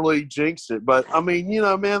literally jinxed it. But I mean,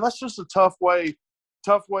 man, that's just a tough way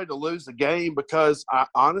to lose the game, because I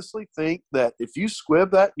honestly think that if you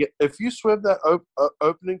squib that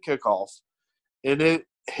opening kickoff and it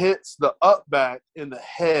hits the up back in the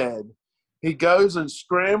head, he goes and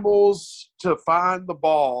scrambles to find the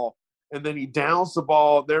ball, and then he downs the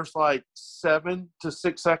ball. There's like 7 to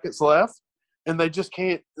 6 seconds left, and they just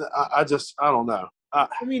can't. I don't know. I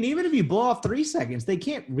mean, even if you blow off 3 seconds, they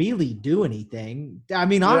can't really do anything. I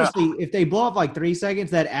mean, honestly, if they blow off like 3 seconds,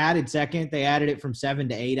 that added second, they added it from 7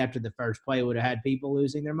 to 8 after the first play, would have had people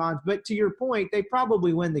losing their minds. But to your point, they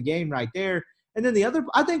probably win the game right there. And then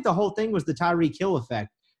I think the whole thing was the Tyreek Hill effect.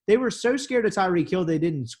 They were so scared of Tyreek Hill, they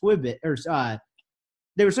didn't squib it. Or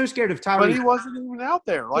they were so scared of Tyreek. But he wasn't even out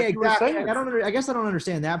there, like you were saying. I guess I don't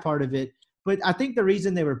understand that part of it. But I think the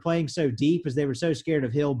reason they were playing so deep is they were so scared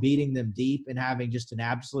of Hill beating them deep and having just an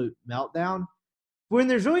absolute meltdown. When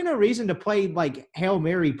there's really no reason to play like Hail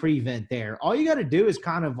Mary prevent there. All you got to do is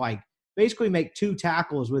kind of like basically make 2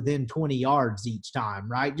 tackles within 20 yards each time,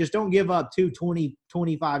 right? Just don't give up 2 20,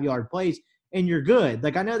 25-yard plays, and you're good.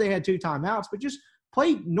 Like, I know they had 2 timeouts, but just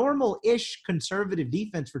play normal-ish conservative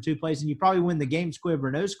defense for 2 plays, and you probably win the game squib or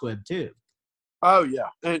no squib too. Oh, yeah.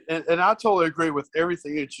 And I totally agree with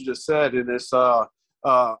everything that you just said. And it's I've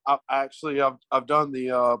done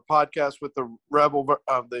the podcast with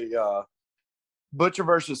the Butcher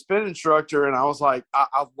versus Spin instructor, and I was like,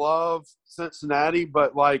 I love Cincinnati,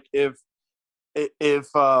 but like if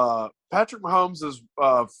Patrick Mahomes'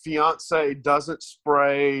 fiance doesn't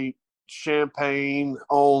spray champagne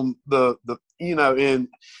on the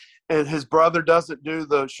and his brother doesn't do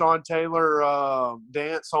the Sean Taylor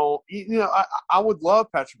dance on, I would love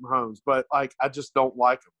Patrick Mahomes, but like I just don't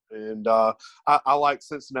like him, and I like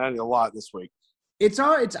Cincinnati a lot this week. It's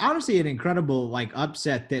honestly an incredible like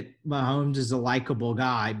upset that Mahomes is a likable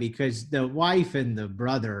guy, because the wife and the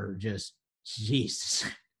brother just Jesus.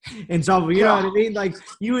 And so, you know what I mean? Like,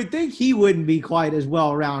 you would think he wouldn't be quite as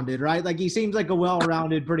well-rounded, right? Like, he seems like a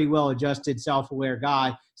well-rounded, pretty well-adjusted, self-aware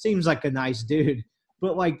guy. Seems like a nice dude.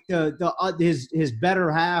 But, like, his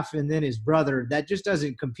better half and then his brother, that just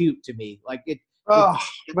doesn't compute to me. Like,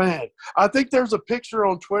 man. I think there's a picture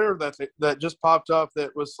on Twitter that just popped up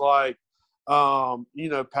that was like,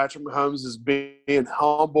 Patrick Mahomes is being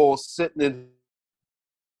humble, sitting in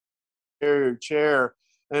his chair,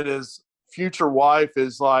 and his future wife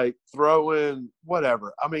is like throwing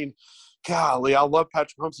whatever. I mean, golly, I love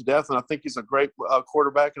Patrick Mahomes to death, and I think he's a great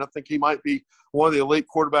quarterback, and I think he might be one of the elite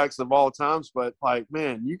quarterbacks of all times. But like,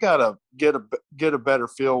 man, you gotta get a better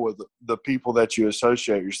feel with the people that you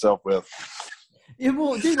associate yourself with. Yeah,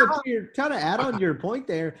 well, dude, you're kind of add on your point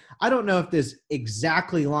there. I don't know if this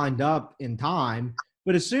exactly lined up in time,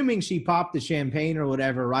 but assuming she popped the champagne or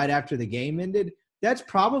whatever right after the game ended, that's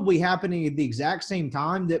probably happening at the exact same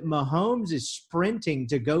time that Mahomes is sprinting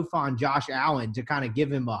to go find Josh Allen to kind of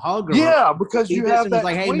give him a hug. Because you have that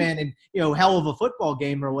like, hey, man, and hell of a football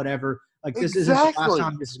game or whatever. Like, this isn't the last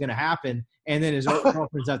time this is going to happen. And then his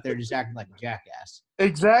girlfriend's up there just acting like a jackass.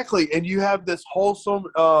 Exactly. And you have this wholesome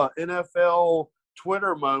NFL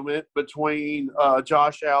Twitter moment between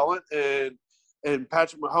Josh Allen and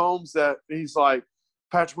Patrick Mahomes that he's like,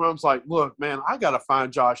 Patrick Mahomes like, look, man, I got to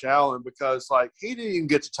find Josh Allen because, like, he didn't even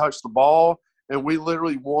get to touch the ball, and we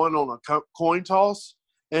literally won on a coin toss.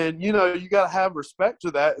 And, you got to have respect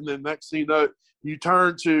to that. And then next thing you know, you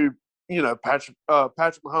turn to, Patrick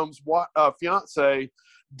Mahomes' fiance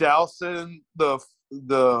dousing the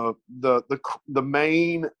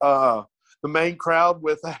main crowd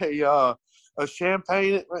with a a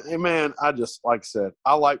champagne. Man, I just, like I said,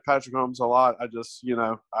 I like Patrick Mahomes a lot. I just,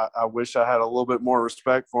 I wish I had a little bit more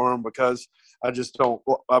respect for him because I just don't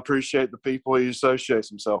appreciate the people he associates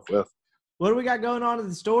himself with. What do we got going on at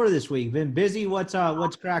the store this week? Been busy? What's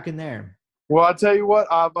cracking there? Well, I tell you what,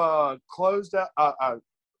 I've closed out. I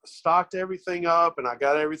stocked everything up, and I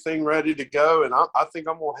got everything ready to go. And I think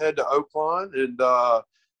I'm gonna head to Oakland, and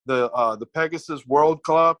the Pegasus World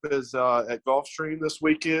Cup is at Gulfstream this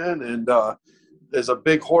weekend, and is a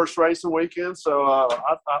big horse racing weekend. So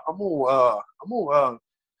I'm gonna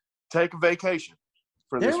take a vacation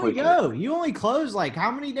for this weekend. There we go. You only close like how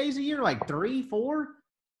many days a year? Like 3, 4?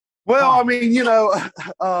 Well, I mean,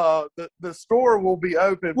 the store will be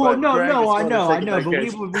open. Well, but no, I know. But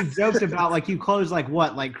we joked about like you close like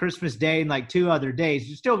what, like Christmas Day and like 2 other days.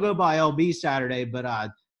 You still go by LB Saturday,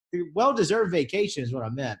 but well-deserved vacation is what I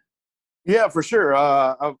meant. Yeah, for sure.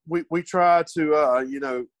 We try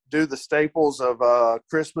to do the staples of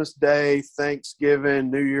Christmas Day,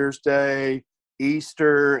 Thanksgiving, New Year's Day,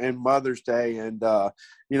 Easter, and Mother's Day, and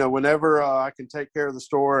whenever I can take care of the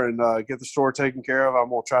store and get the store taken care of, I'm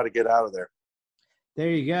gonna try to get out of there. There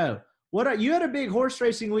you go. You had a big horse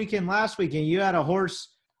racing weekend last weekend. You had a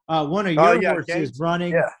horse, one of your horses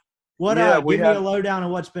running. Yeah. Give me a lowdown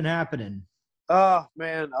on what's been happening.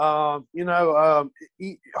 Man,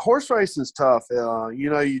 horse racing is tough.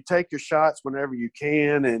 You take your shots whenever you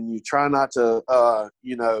can, and you try not to,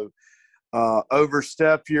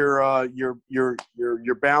 overstep your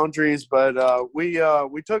boundaries. But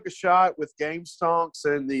we took a shot with Game Stonks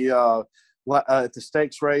in at the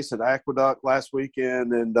stakes race at Aqueduct last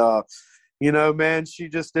weekend, and man, she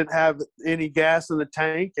just didn't have any gas in the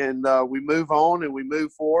tank, and we move on and we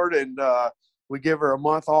move forward, and we give her a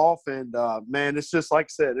month off, and man, it's just like I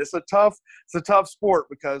said, it's a tough sport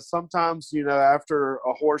because sometimes after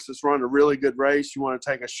a horse has run a really good race, you want to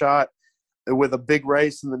take a shot with a big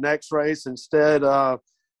race in the next race. Instead,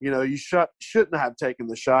 you shouldn't have taken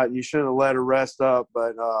the shot, and you shouldn't have let her rest up.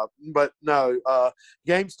 But no,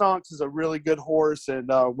 Game Stonks is a really good horse, and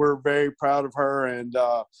we're very proud of her. And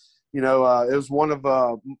it was one of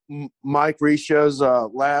Mike Riccio's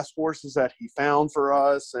last horses that he found for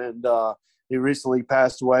us, and he recently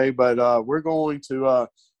passed away. But we're going to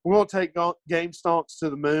take Game Stonks to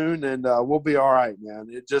the moon, and we'll be all right, man.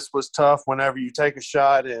 It just was tough whenever you take a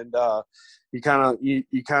shot, and you kind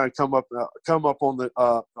of come up on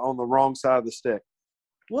the wrong side of the stick.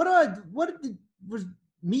 Was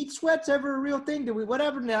meat sweats ever a real thing? What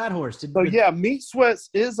happened to that horse? Meat sweats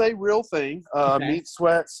is a real thing. Okay. Meat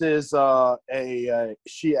sweats is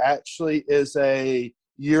she actually is a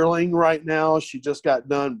yearling right now. She just got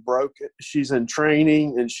done broken. She's in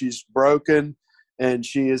training and she's broken, and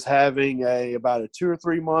she is having about a 2 or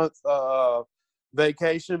 3 month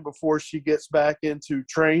vacation before she gets back into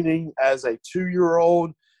training as a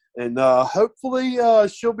 2-year-old, and hopefully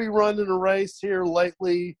she'll be running a race here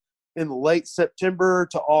lately in late September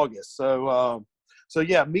to August. So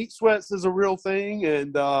meat sweats is a real thing,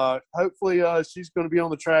 and hopefully she's going to be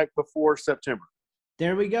on the track before September.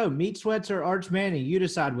 There we go. Meat sweats or Arch Manning. You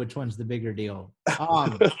decide which one's the bigger deal.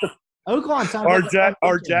 Oakland sounds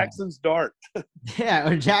or Jackson's Dart. Yeah,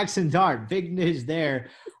 or Jackson Dart. Big news there.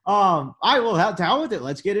 I will have to hell with it.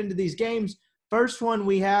 Let's get into these games. First one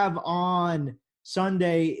we have on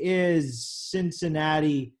Sunday is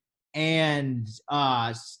Cincinnati and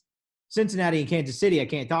Kansas City. I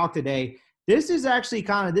can't talk today. This is actually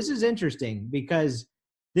this is interesting because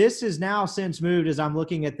this is now since moved, as I'm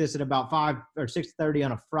looking at this at about 5 or 6:30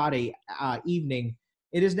 on a Friday evening.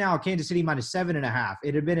 It is now Kansas City minus 7.5.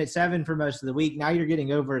 It had been at 7 for most of the week. Now you're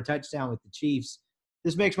getting over a touchdown with the Chiefs.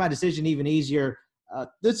 This makes my decision even easier.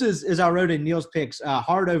 This is, as I wrote in Neil's picks,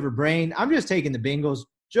 hard over brain. I'm just taking the Bengals.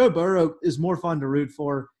 Joe Burrow is more fun to root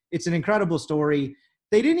for. It's an incredible story.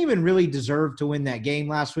 They didn't even really deserve to win that game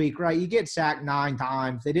last week, right? You get sacked 9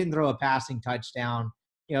 times. They didn't throw a passing touchdown.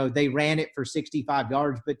 They ran it for 65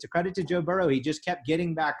 yards. But to credit to Joe Burrow, he just kept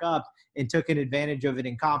getting back up and took an advantage of an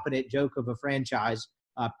incompetent joke of a franchise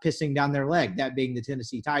pissing down their leg, that being the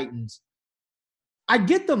Tennessee Titans. I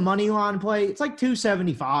get the money line play. It's like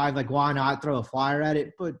 275. Like, why not throw a flyer at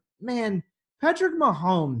it? But, man, Patrick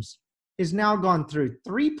Mahomes has now gone through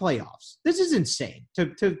 3 playoffs. This is insane.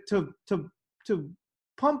 To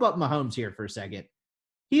pump up Mahomes here for a second.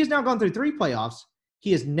 He has now gone through 3 playoffs.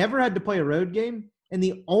 He has never had to play a road game. And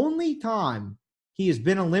the only time he has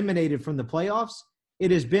been eliminated from the playoffs, it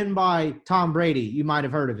has been by Tom Brady. You might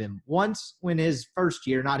have heard of him. Once when his first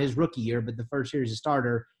year, not his rookie year, but the first year as a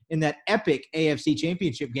starter, in that epic AFC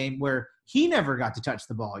championship game where he never got to touch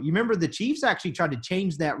the ball. You remember the Chiefs actually tried to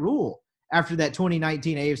change that rule after that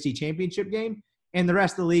 2019 AFC championship game. and the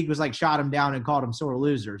rest of the league was like shot them down and called them sore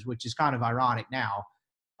losers, which is kind of ironic now.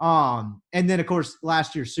 And then, of course,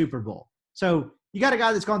 last year's Super Bowl. So you got a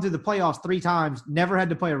guy that's gone through the playoffs 3 times, never had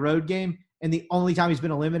to play a road game, and the only time he's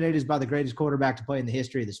been eliminated is by the greatest quarterback to play in the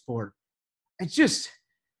history of the sport. It's just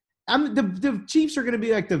the Chiefs are going to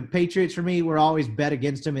be like the Patriots for me. We're always bet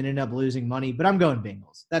against them and end up losing money, but I'm going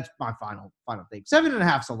Bengals. That's my final thing.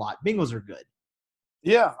 7.5's a lot. Bengals are good.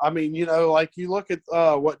 Yeah, I mean, like you look at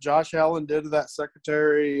what Josh Allen did to that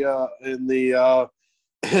secretary in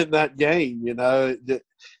that game.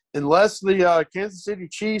 Unless the Kansas City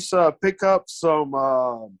Chiefs pick up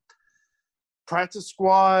some practice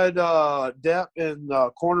squad depth in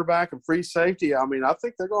cornerback and free safety, I mean, I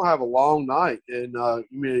think they're going to have a long night. And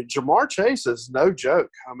Jamar Chase is no joke.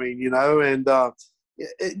 I mean, and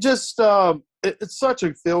it just it's such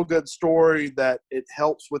a feel-good story that it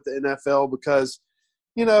helps with the NFL because.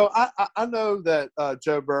 I know that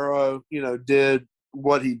Joe Burrow, did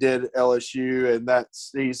what he did at LSU, and that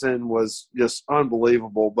season was just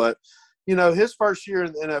unbelievable. But, his first year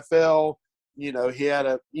in the NFL, he had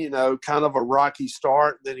a, kind of a rocky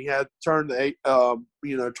start. Then he had tore the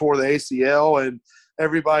ACL, and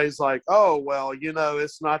everybody's like, oh, well,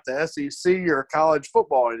 it's not the SEC or college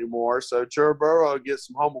football anymore. So Joe Burrow gets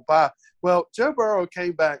some humble pie. Well, Joe Burrow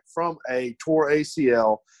came back from a tore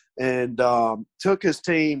ACL and took his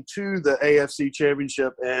team to the AFC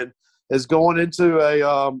Championship and is going into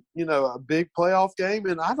a big playoff game.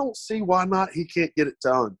 And I don't see why not he can't get it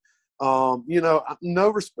done. No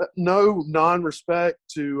non-respect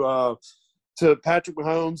to Patrick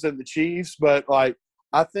Mahomes and the Chiefs, but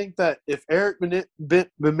I think that if Eric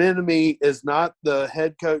Bieniemy is not the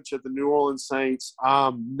head coach of the New Orleans Saints,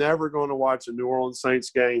 I'm never going to watch a New Orleans Saints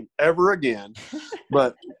game ever again.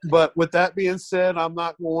 But with that being said, I'm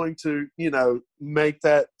not going to, make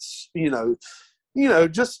that,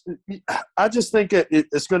 I just think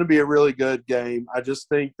it's going to be a really good game. I just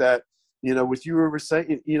think that, with you were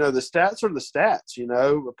saying, the stats are the stats.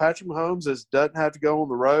 Patrick Mahomes doesn't have to go on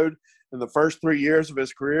the road in the first 3 years of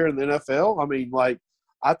his career in the NFL. I mean,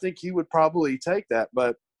 I think he would probably take that,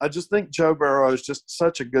 but I just think Joe Burrow is just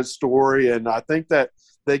such a good story, and I think that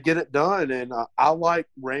they get it done. And I like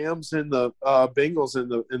Rams and the Bengals in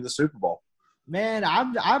the Super Bowl. Man,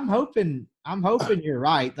 I'm hoping you're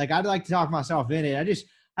right. I'd like to talk myself in it.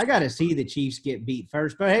 I got to see the Chiefs get beat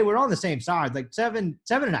first, but hey, we're on the same side.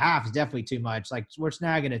 7.5 is definitely too much. We're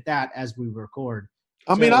snagging at that as we record.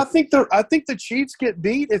 I mean, I think the Chiefs get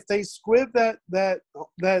beat if they squib that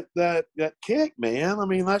kick, man. I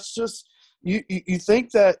mean, that's just you think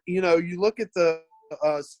that you look at the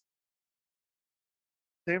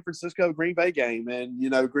San Francisco Green Bay game,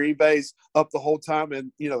 and Green Bay's up the whole time,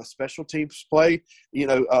 and a special teams play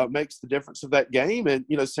makes the difference of that game, and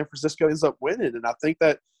San Francisco ends up winning, and I think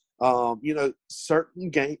that.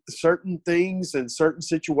 Certain things and certain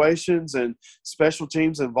situations and special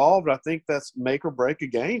teams involved, I think that's make or break a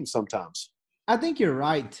game sometimes. I think you're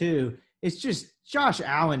right, too. It's just Josh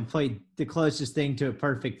Allen played the closest thing to a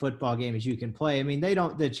perfect football game as you can play. I mean,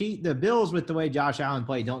 the Bills, with the way Josh Allen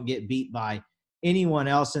played, don't get beat by anyone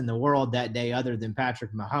else in the world that day other than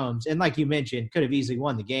Patrick Mahomes. And like you mentioned, could have easily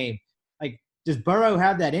won the game. Does Burrow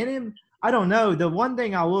have that in him? I don't know. The one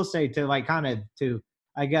thing I will say to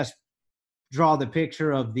I guess, draw the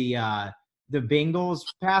picture of the Bengals'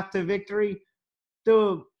 path to victory.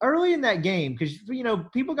 Early in that game, because,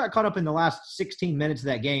 people got caught up in the last 16 minutes of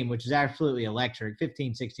that game, which is absolutely electric,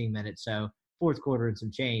 15, 16 minutes, so fourth quarter and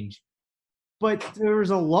some change. But there was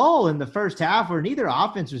a lull in the first half where neither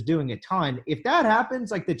offense was doing a ton. If that happens,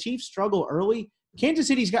 the Chiefs struggle early,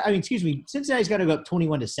 Cincinnati's got to go up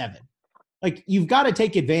 21-7. You've got to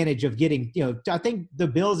take advantage of getting, I think the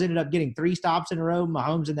Bills ended up getting 3 stops in a row,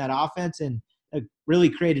 Mahomes in that offense, and really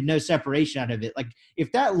created no separation out of it.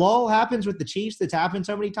 If that lull happens with the Chiefs that's happened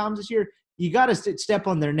so many times this year, you got to step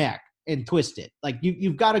on their neck and twist it.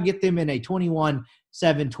 You've got to get them in a 21-7,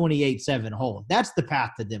 28-7 hole. That's the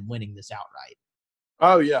path to them winning this outright.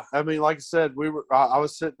 Oh, yeah. I mean, like I said, I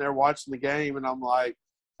was sitting there watching the game, and I'm like,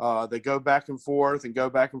 they go back and forth, and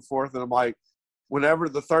I'm like, whenever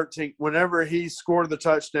he scored the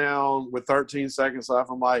touchdown with 13 seconds left,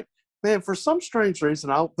 I'm like, man, for some strange reason,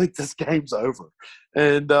 I don't think this game's over.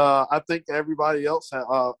 And I think everybody else,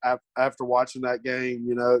 after watching that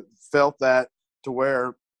game, felt that to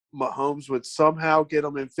where Mahomes would somehow get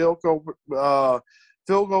them in field goal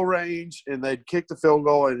range, and they'd kick the field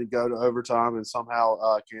goal and it'd go to overtime, and somehow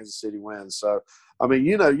Kansas City wins. So, I mean,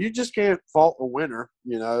 you just can't fault a winner,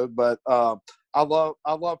 but I love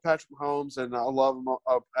Patrick Mahomes, and I love him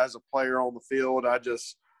as a player on the field.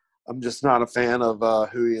 I'm just not a fan of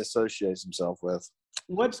who he associates himself with.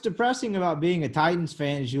 What's depressing about being a Titans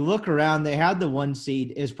fan is you look around, they had the 1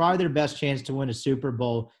 seed. It's probably their best chance to win a Super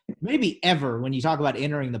Bowl, maybe ever when you talk about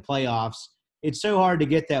entering the playoffs. It's so hard to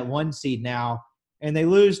get that 1 seed now. And they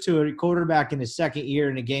lose to a quarterback in his second year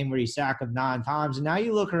in a game where he sacked him 9 times. And now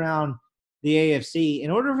you look around the AFC.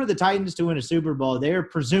 In order for the Titans to win a Super Bowl, they're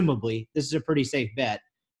presumably, this is a pretty safe bet,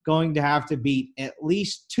 going to have to beat at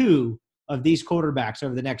least 2 of these quarterbacks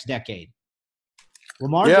over the next decade.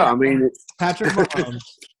 Lamar Jackson, Patrick Mahomes,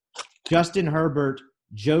 Justin Herbert,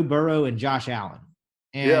 Joe Burrow, and Josh Allen.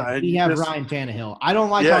 And we have Ryan Tannehill. I don't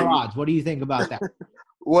like our odds. What do you think about that?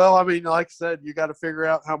 Well, I mean, like I said, you got to figure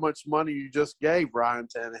out how much money you just gave Ryan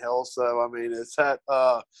Tannehill. So, I mean, is that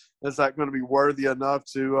going to be worthy enough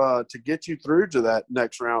to get you through to that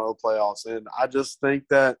next round of the playoffs? And I just think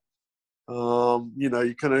that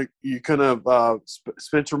you could have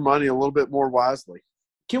spent your money a little bit more wisely.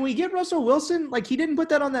 Can we get Russell Wilson? Like, he didn't put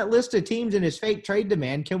that on that list of teams in his fake trade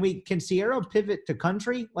demand. Can Sierra pivot to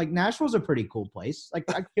country? Like, Nashville's a pretty cool place. Like,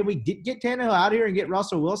 can we get Tannehill out here and get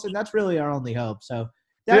Russell Wilson? That's really our only hope. So,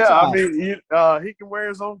 that's I mean, he can wear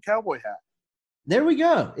his own cowboy hat. There we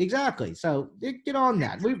go. Exactly. So, get on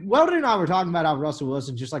that. Weldon and I were talking about how Russell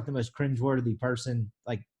Wilson's just like the most cringeworthy person,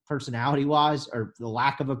 like personality-wise, or the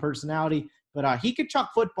lack of a personality. But he could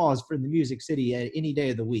chuck footballs from the Music City at any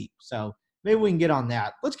day of the week. So, maybe we can get on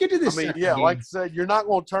that. Let's get to this. I mean, game. Like I said, you're not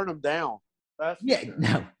going to turn him down.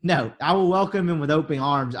 No. I will welcome him with open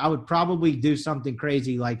arms. I would probably do something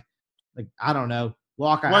crazy like I don't know,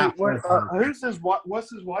 walk out. What's his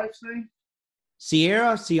wife's name?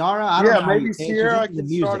 Ciara. I don't know. Maybe Ciara can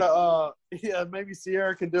start maybe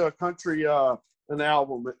Ciara can do a country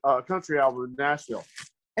album in Nashville.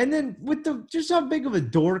 And then with just how big of a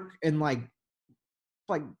dork and like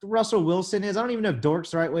Russell Wilson is. I don't even know if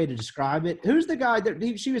dork's the right way to describe it. Who's the guy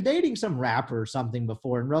that she was dating some rapper or something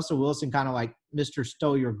before, and Russell Wilson kind of like Mr.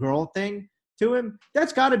 Stole Your Girl thing to him?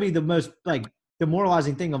 That's got to be the most like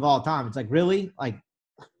demoralizing thing of all time. It's like, really? Like,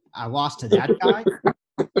 I lost to that guy?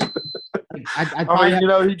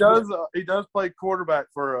 He does play quarterback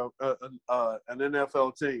for an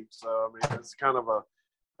NFL team. So, I mean, it's kind of a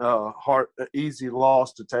easy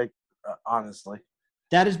loss to take, honestly.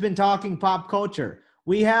 That has been Talking Pop Culture.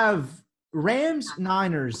 We have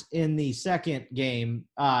Rams-Niners in the second game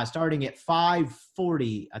starting at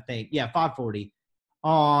 5:40, I think. Yeah, 5:40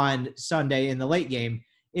 on Sunday in the late game.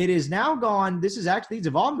 It is now gone. These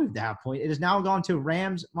have all moved to half point. It has now gone to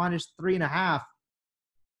Rams minus 3.5.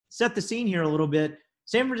 Set the scene here a little bit.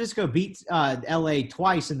 San Francisco beat LA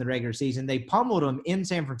twice in the regular season. They pummeled them in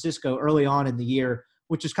San Francisco early on in the year,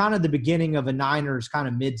 which is kind of the beginning of a Niners kind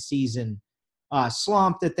of mid-season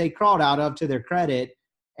slump that they crawled out of, to their credit.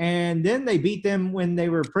 And then they beat them when they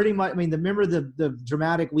were pretty much – I mean, remember the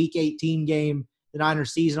dramatic Week 18 game, the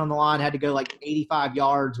Niners season on the line, had to go like 85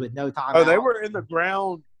 yards with no time. Oh, they were in the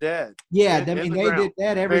ground dead. Yeah, they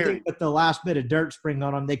had everything but the last bit of dirt spring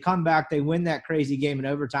on them. They come back, they win that crazy game in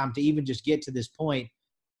overtime to even just get to this point.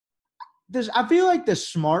 I feel like the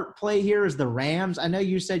smart play here is the Rams. I know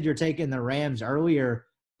you said you're taking the Rams earlier,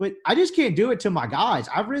 but I just can't do it to my guys.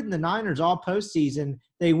 I've ridden the Niners all postseason.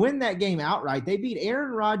 They win that game outright. They beat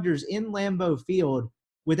Aaron Rodgers in Lambeau Field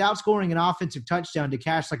without scoring an offensive touchdown to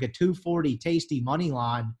cash like a 240 tasty money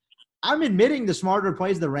line. I'm admitting the smarter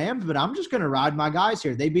plays the Rams, but I'm just going to ride my guys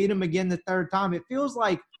here. They beat them again the third time. It feels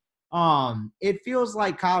like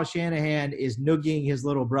Kyle Shanahan is nooging his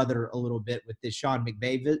little brother a little bit with this Sean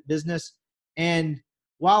McVay business. And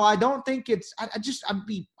while I don't think I'd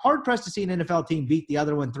be hard pressed to see an NFL team beat the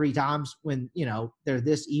other one 3 times when, they're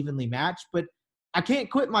this evenly matched, but I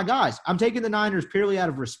can't quit my guys. I'm taking the Niners purely out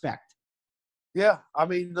of respect. Yeah. I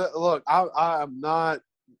mean, look, I'm not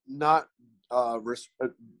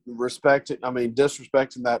disrespecting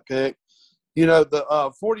that pick.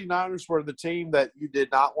 The 49ers were the team that you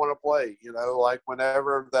did not want to play, like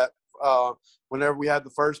whenever we had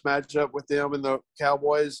the first matchup with them and the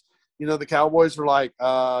Cowboys, the Cowboys were like,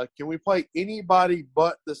 can we play anybody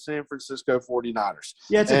but the San Francisco 49ers?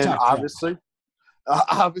 Yeah, it's a tough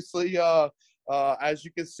obviously, as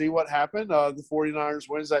you can see what happened, the 49ers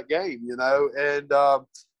wins that game, and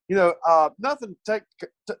nothing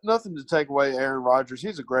to take away Aaron Rodgers.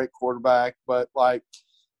 He's a great quarterback, but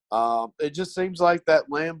it just seems like that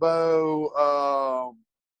Lambeau,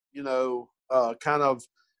 kind of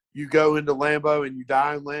you go into Lambeau and you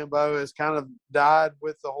die in Lambeau has kind of died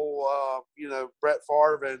with the whole, Brett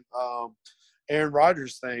Favre and Aaron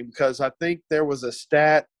Rodgers thing, because I think there was a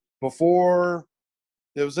stat before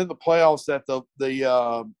it was in the playoffs that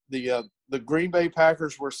the Green Bay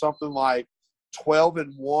Packers were something like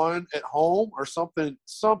 12-1 at home or something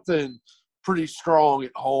pretty strong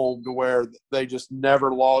at home to where they just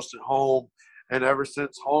never lost at home. And ever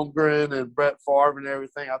since Holmgren and Brett Favre and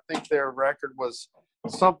everything, I think their record was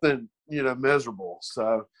something, miserable.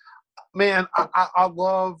 So, man, I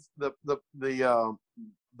love the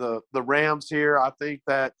Rams here. I think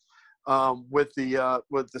that with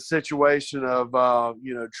the situation of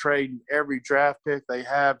trading every draft pick they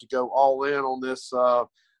have to go all in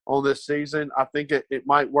on this season, I think it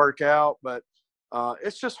might work out. But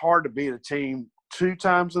it's just hard to beat a team 2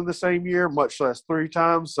 times in the same year, much less 3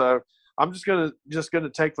 times. So I'm just gonna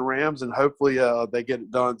take the Rams, and hopefully they get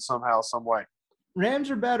it done somehow, some way.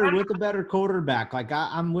 Rams are better with a better quarterback. Like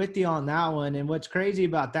I'm with you on that one. And what's crazy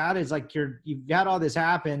about that is like you've got all this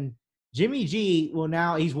happen. Jimmy G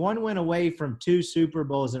he's 1 win away from 2 Super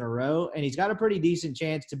Bowls in a row, and he's got a pretty decent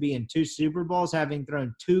chance to be in 2 Super Bowls, having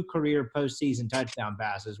thrown 2 career postseason touchdown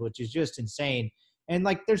passes, which is just insane. And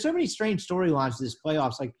like there's so many strange storylines to this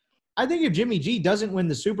playoffs. Like I think if Jimmy G doesn't win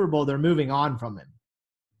the Super Bowl, they're moving on from him.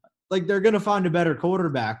 Like they're going to find a better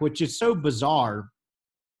quarterback, which is so bizarre.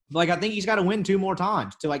 Like I think he's got to win 2 more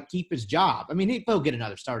times to like keep his job. I mean, he'll get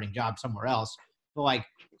another starting job somewhere else, but like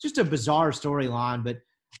just a bizarre story-line. But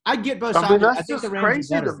I get both sides. I mean, that's I think just the Rams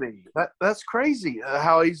crazy to me. That's crazy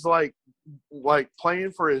how he's like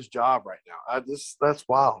playing for his job right now. That's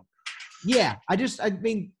wild. Yeah, I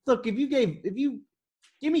mean, look, if you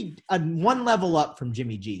give me a 1 level up from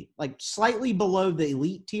Jimmy G, like slightly below the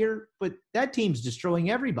elite tier, but that team's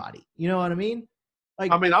destroying everybody. You know what I mean?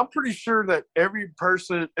 Like, I mean, I'm pretty sure that every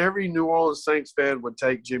New Orleans Saints fan would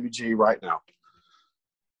take Jimmy G right now.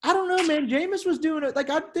 I don't know, man. Jameis was doing it. Like,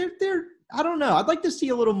 I don't know. I'd like to see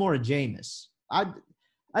a little more of Jameis. I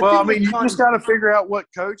mean, you just got to figure out what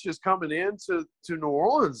coach is coming into New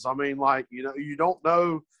Orleans. I mean, like, you don't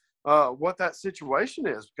know what that situation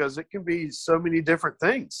is because it can be so many different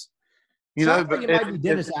things. But it might be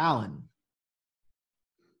Dennis Allen.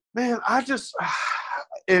 Man, I just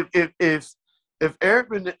if Eric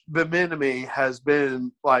Bieniemy has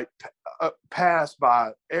been like passed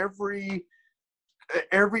by every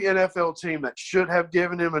NFL team that should have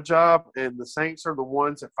given him a job, and the Saints are the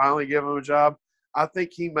ones that finally give him a job, I think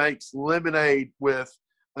he makes lemonade with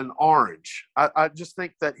an orange. I just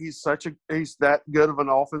think that he's that good of an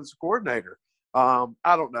offensive coordinator. I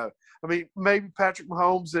don't know. I mean, maybe Patrick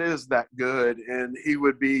Mahomes is that good, and he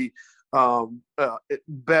would be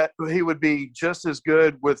he would be just as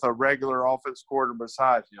good with a regular offense coordinator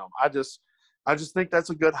besides him. I just think that's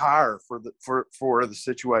a good hire for the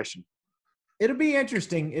situation. It'll be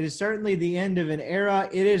interesting. It is certainly the end of an era.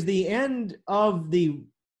 It is the end of the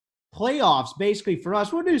playoffs, basically, for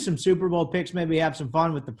us. We'll do some Super Bowl picks, maybe have some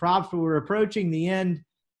fun with the props, but we're approaching the end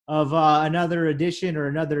of another edition or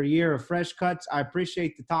another year of Fresh Cuts. I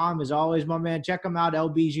appreciate the time, as always, my man. Check them out,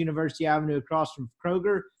 LB's University Avenue across from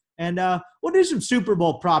Kroger. And we'll do some Super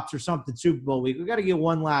Bowl props or something Super Bowl week. We got to get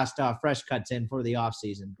one last Fresh Cuts in for the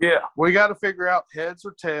offseason. Yeah, we got to figure out heads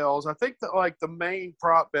or tails. I think that like the main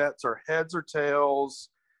prop bets are heads or tails,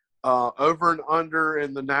 over and under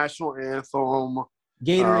in the national anthem.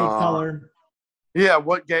 Gatorade color. Yeah,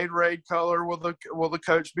 what Gatorade color will the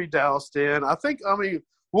coach be doused in? I mean,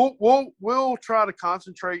 we'll try to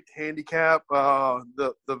concentrate, handicap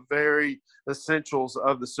the very essentials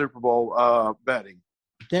of the Super Bowl betting.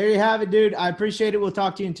 There you have it, dude. I appreciate it. We'll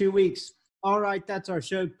talk to you in 2 weeks. All right, that's our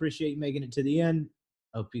show. Appreciate you making it to the end.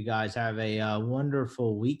 Hope you guys have a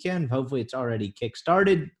wonderful weekend. Hopefully it's already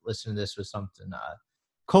kick-started. Listen to this with something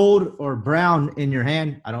cold or brown in your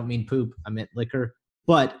hand. I don't mean poop. I meant liquor.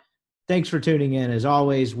 But thanks for tuning in. As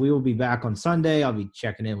always, we will be back on Sunday. I'll be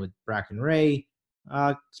checking in with Bracken Ray.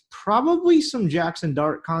 Probably some Jackson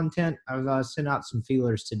Dart content. I've sent out some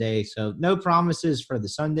feelers today, so no promises for the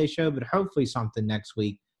Sunday show, but hopefully something next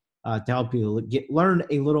week to help you learn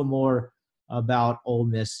a little more about Ole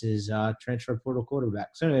Miss's transfer portal quarterback.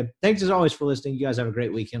 So anyway, thanks as always for listening. You guys have a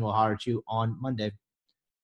great weekend. We'll holler at you on Monday.